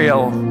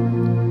Israel,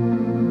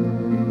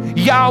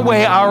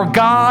 Yahweh our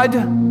God,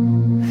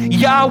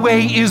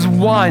 Yahweh is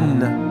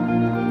one.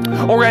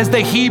 Or as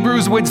the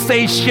Hebrews would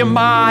say,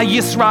 Shema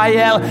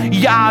Yisrael,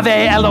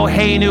 Yahweh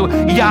Eloheinu,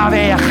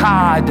 Yahweh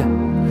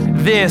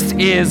Echad. This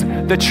is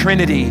the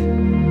Trinity.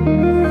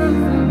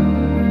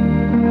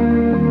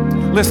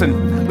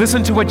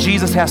 Listen to what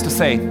Jesus has to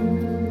say.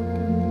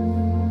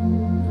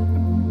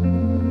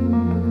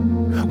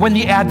 When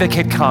the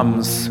Advocate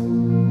comes,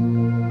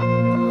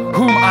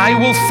 whom I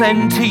will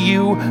send to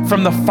you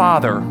from the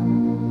Father,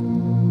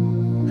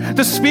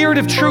 the Spirit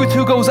of truth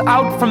who goes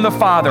out from the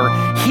Father,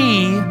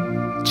 he,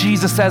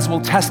 Jesus says,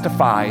 will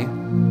testify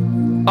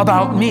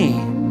about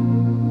me.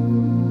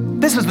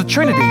 This is the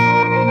Trinity.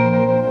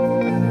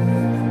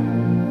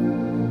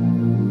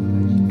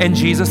 And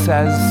Jesus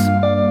says,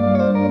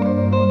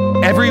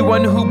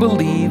 everyone who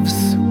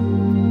believes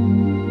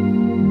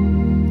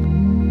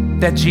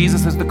that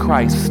Jesus is the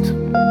Christ.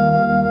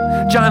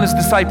 John, his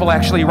disciple,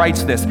 actually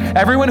writes this.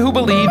 Everyone who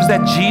believes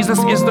that Jesus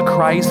is the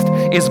Christ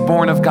is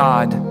born of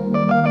God.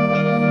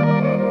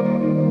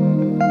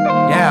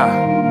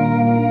 Yeah.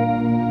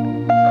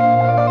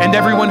 And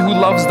everyone who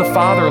loves the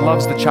Father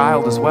loves the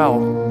child as well.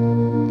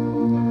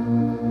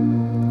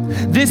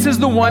 This is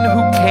the one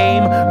who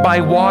came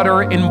by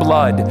water and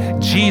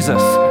blood,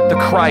 Jesus, the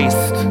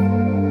Christ.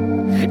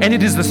 And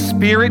it is the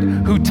Spirit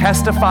who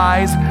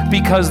testifies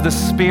because the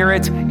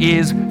Spirit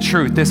is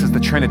truth. This is the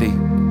Trinity.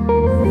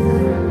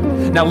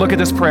 Now look at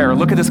this prayer.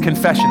 Look at this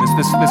confession,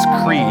 this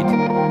creed.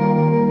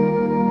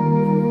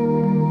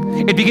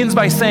 It begins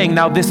by saying,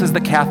 now this is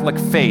the Catholic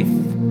faith.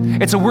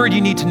 It's a word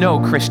you need to know,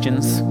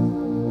 Christians.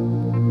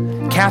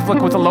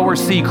 Catholic with a lower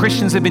C.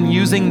 Christians have been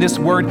using this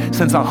word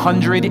since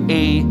 100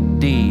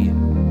 AD.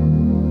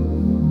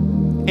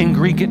 In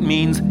Greek, it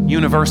means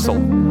universal.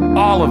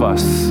 All of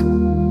us,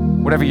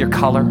 whatever your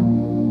color,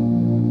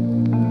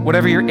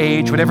 whatever your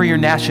age, whatever your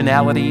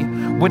nationality,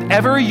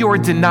 whatever your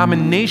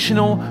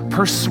denominational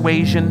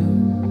persuasion,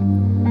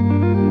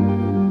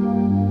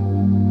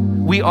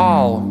 we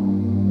all,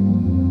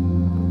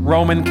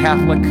 Roman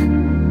Catholic,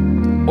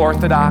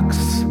 Orthodox,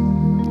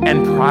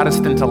 and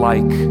Protestant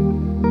alike,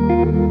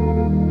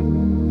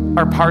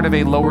 are part of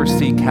a lower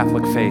C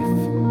Catholic faith.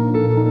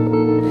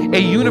 A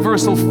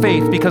universal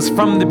faith because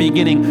from the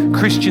beginning,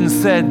 Christians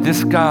said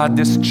this God,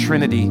 this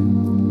Trinity,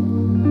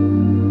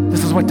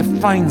 this is what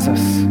defines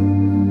us.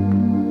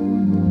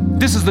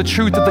 This is the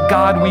truth of the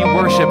God we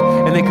worship.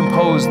 And they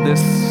composed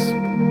this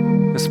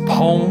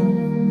poem,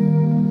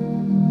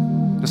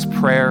 this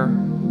prayer,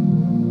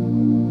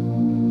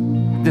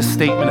 this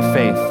statement of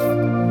faith.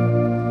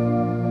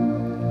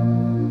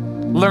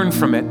 Learn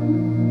from it,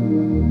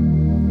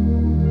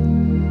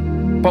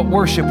 but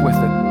worship with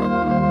it.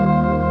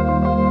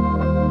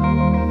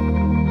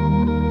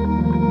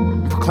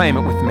 Proclaim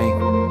it with me.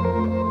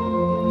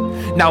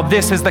 Now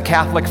this is the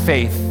Catholic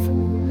faith,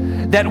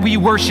 that we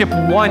worship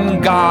one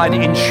God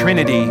in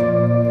Trinity,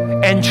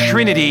 and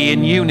Trinity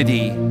in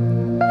unity,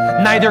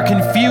 neither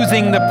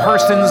confusing the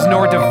persons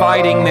nor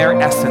dividing their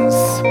essence.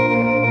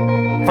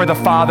 For the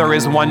Father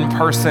is one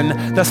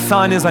person, the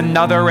Son is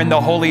another, and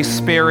the Holy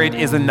Spirit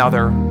is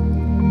another.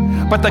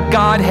 But the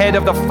Godhead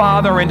of the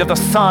Father and of the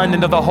Son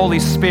and of the Holy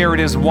Spirit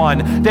is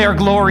one, their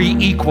glory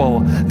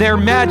equal, their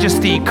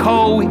majesty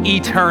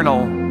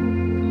co-eternal.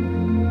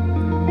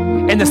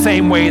 In the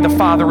same way, the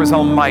Father is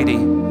almighty,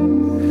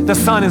 the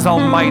Son is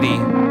almighty,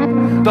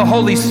 the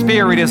Holy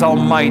Spirit is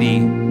almighty.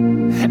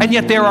 And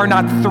yet there are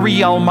not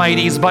three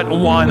almighties, but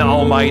one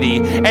almighty.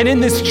 And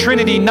in this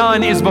Trinity,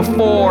 none is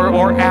before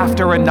or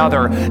after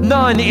another.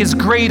 None is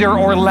greater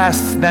or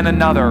less than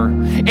another.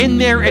 In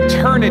their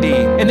eternity,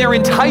 in their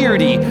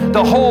entirety,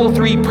 the whole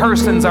three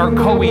persons are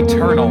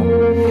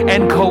co-eternal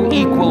and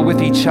co-equal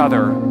with each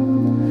other,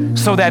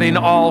 so that in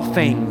all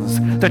things,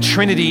 the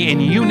Trinity in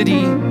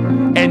unity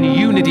and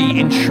unity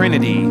in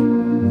Trinity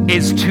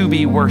is to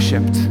be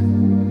worshiped.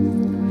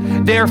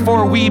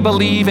 Therefore, we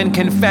believe and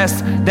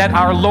confess that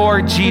our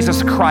Lord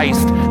Jesus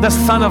Christ, the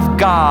Son of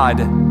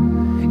God,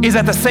 is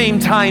at the same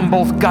time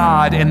both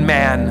God and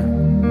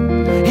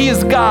man. He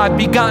is God,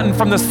 begotten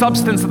from the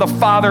substance of the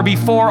Father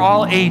before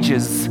all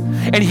ages,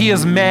 and he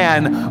is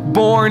man,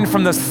 born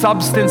from the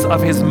substance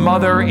of his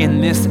mother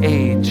in this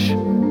age.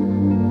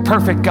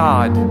 Perfect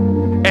God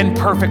and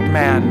perfect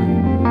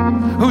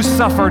man, who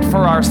suffered for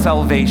our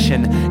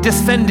salvation,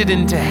 descended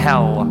into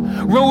hell,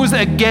 rose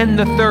again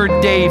the third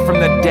day from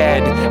the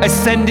dead,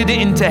 ascended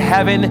into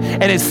heaven,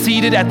 and is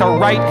seated at the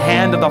right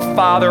hand of the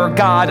Father,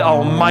 God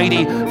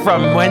Almighty,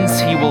 from whence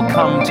he will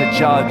come to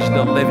judge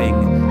the living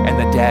and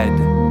the dead.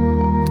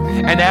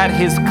 And at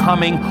his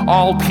coming,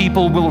 all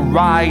people will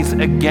rise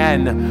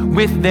again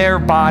with their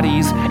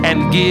bodies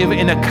and give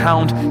an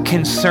account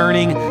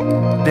concerning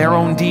their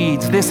own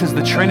deeds. This is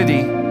the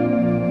Trinity.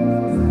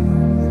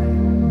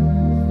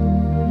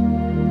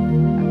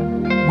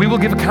 We will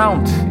give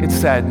account, it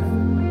said,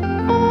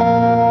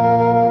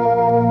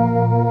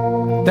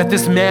 that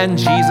this man,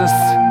 Jesus,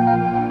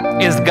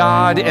 is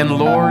God and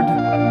Lord,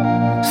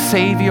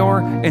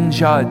 Savior and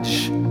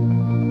Judge,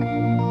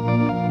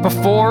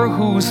 before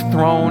whose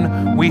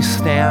throne we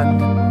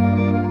stand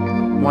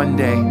one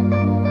day.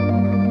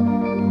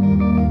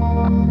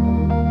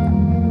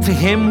 To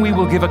him we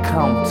will give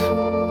account.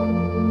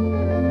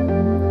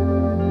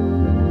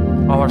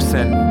 All our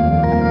sin,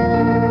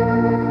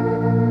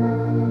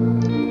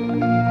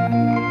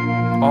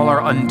 all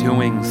our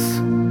undoings,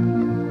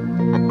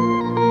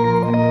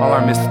 all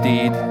our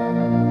misdeed.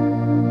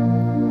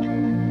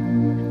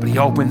 But he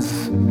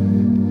opens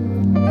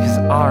his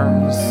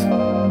arms,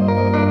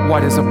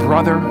 what, as a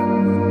brother,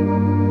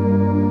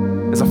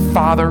 as a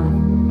father,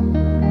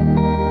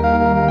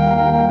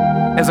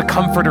 as a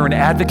comforter and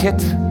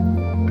advocate,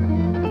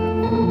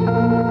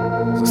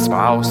 as a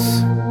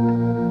spouse.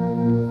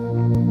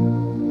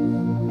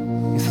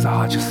 He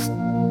says, just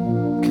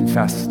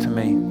confess to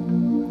me.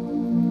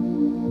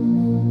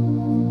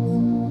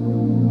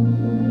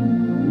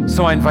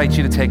 So I invite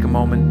you to take a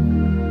moment.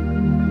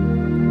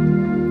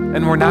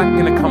 And we're not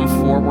going to come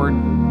forward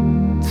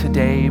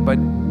today, but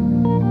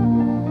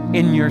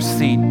in your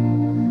seat,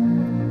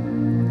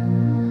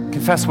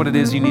 confess what it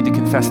is you need to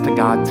confess to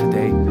God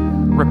today.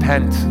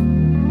 Repent.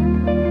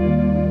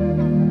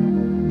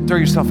 Throw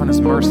yourself on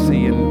his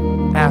mercy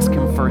and ask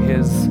him for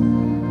his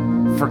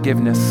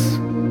forgiveness.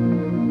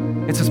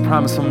 It's his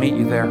promise he'll meet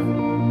you there.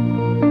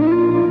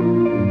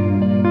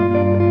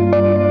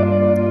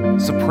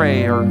 So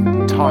pray or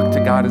talk to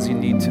God as you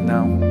need to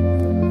now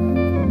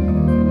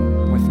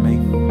with me.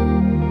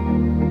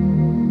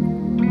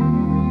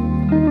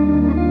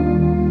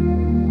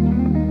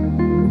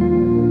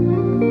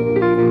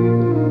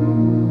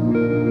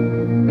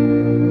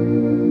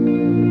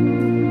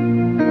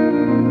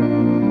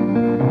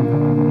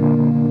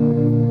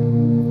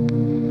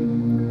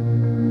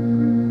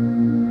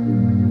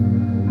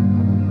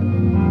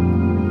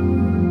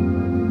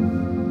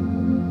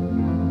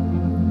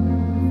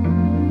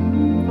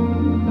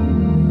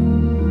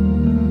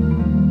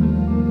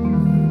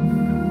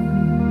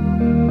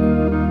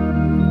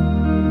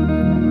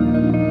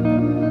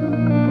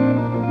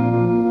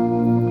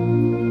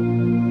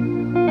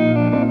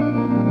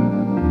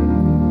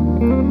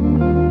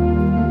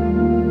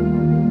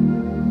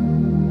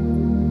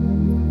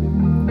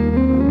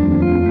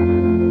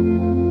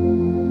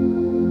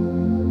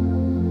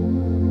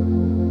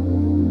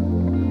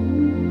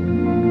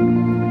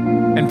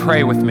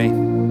 Pray with me.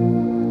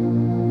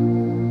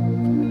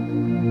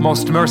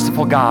 Most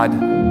merciful God,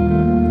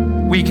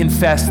 we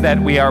confess that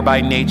we are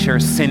by nature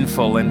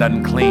sinful and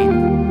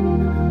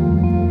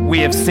unclean.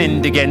 We have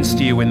sinned against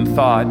you in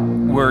thought,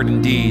 word,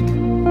 and deed,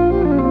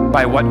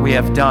 by what we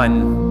have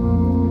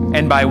done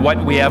and by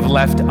what we have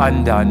left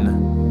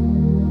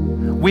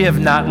undone. We have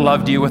not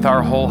loved you with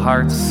our whole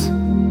hearts.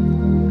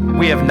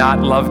 We have not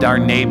loved our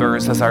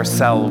neighbors as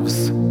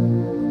ourselves.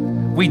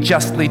 We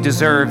justly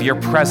deserve your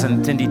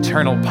present and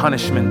eternal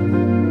punishment.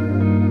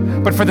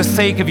 But for the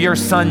sake of your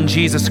Son,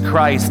 Jesus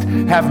Christ,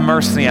 have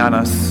mercy on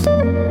us.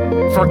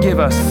 Forgive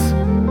us,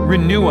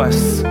 renew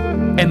us,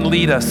 and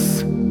lead us,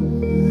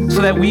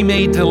 so that we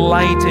may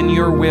delight in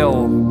your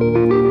will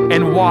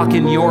and walk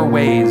in your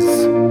ways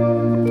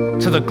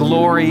to the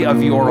glory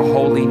of your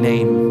holy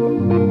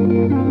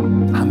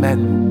name.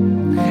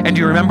 Amen. And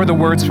do you remember the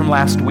words from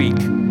last week?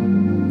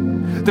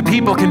 The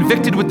people,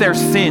 convicted with their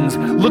sins,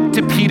 looked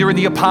to Peter and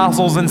the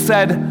apostles and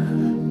said,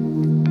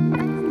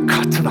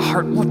 cut to the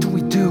heart, what do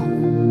we do?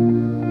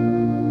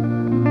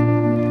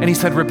 And he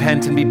said,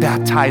 repent and be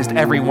baptized,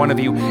 every one of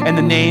you, in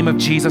the name of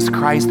Jesus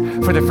Christ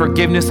for the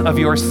forgiveness of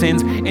your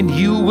sins, and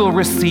you will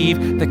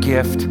receive the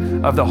gift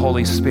of the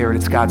Holy Spirit.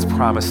 It's God's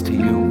promise to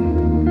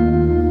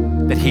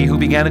you that he who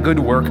began a good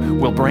work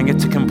will bring it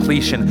to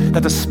completion,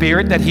 that the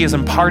Spirit that he has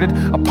imparted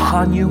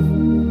upon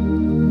you,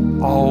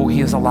 oh, he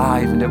is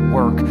alive and at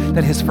work,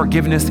 that his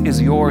forgiveness is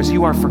yours.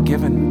 You are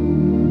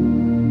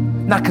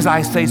forgiven. Not because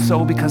I say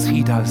so, because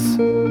he does.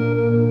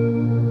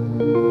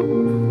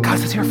 God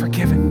says you're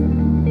forgiven.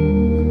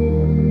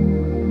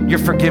 You're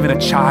forgiven,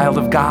 a child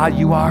of God,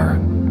 you are.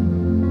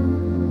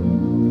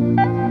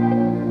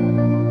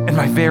 And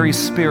my very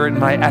spirit,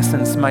 my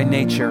essence, my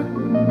nature,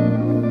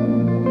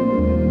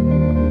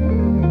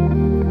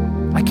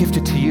 I gift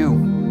it to you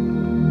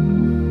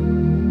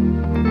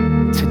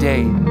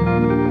today.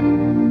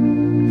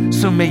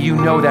 So may you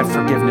know that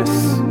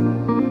forgiveness.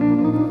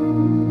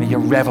 May you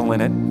revel in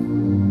it.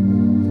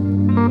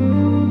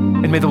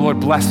 And may the Lord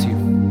bless you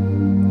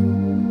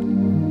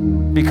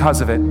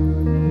because of it.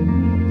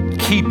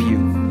 Keep you.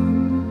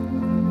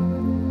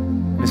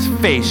 And his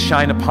face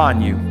shine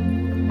upon you.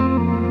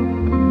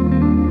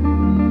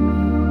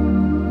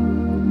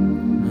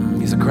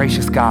 He's a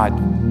gracious God.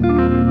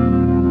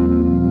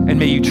 And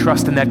may you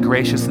trust in that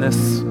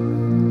graciousness.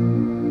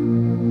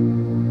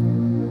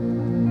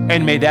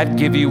 And may that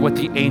give you what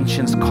the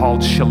ancients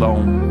called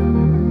shalom.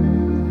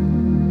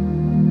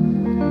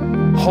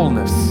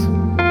 Wholeness.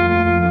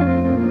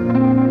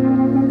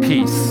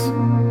 Peace.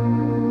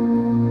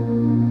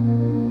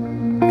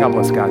 God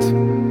bless,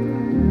 guys.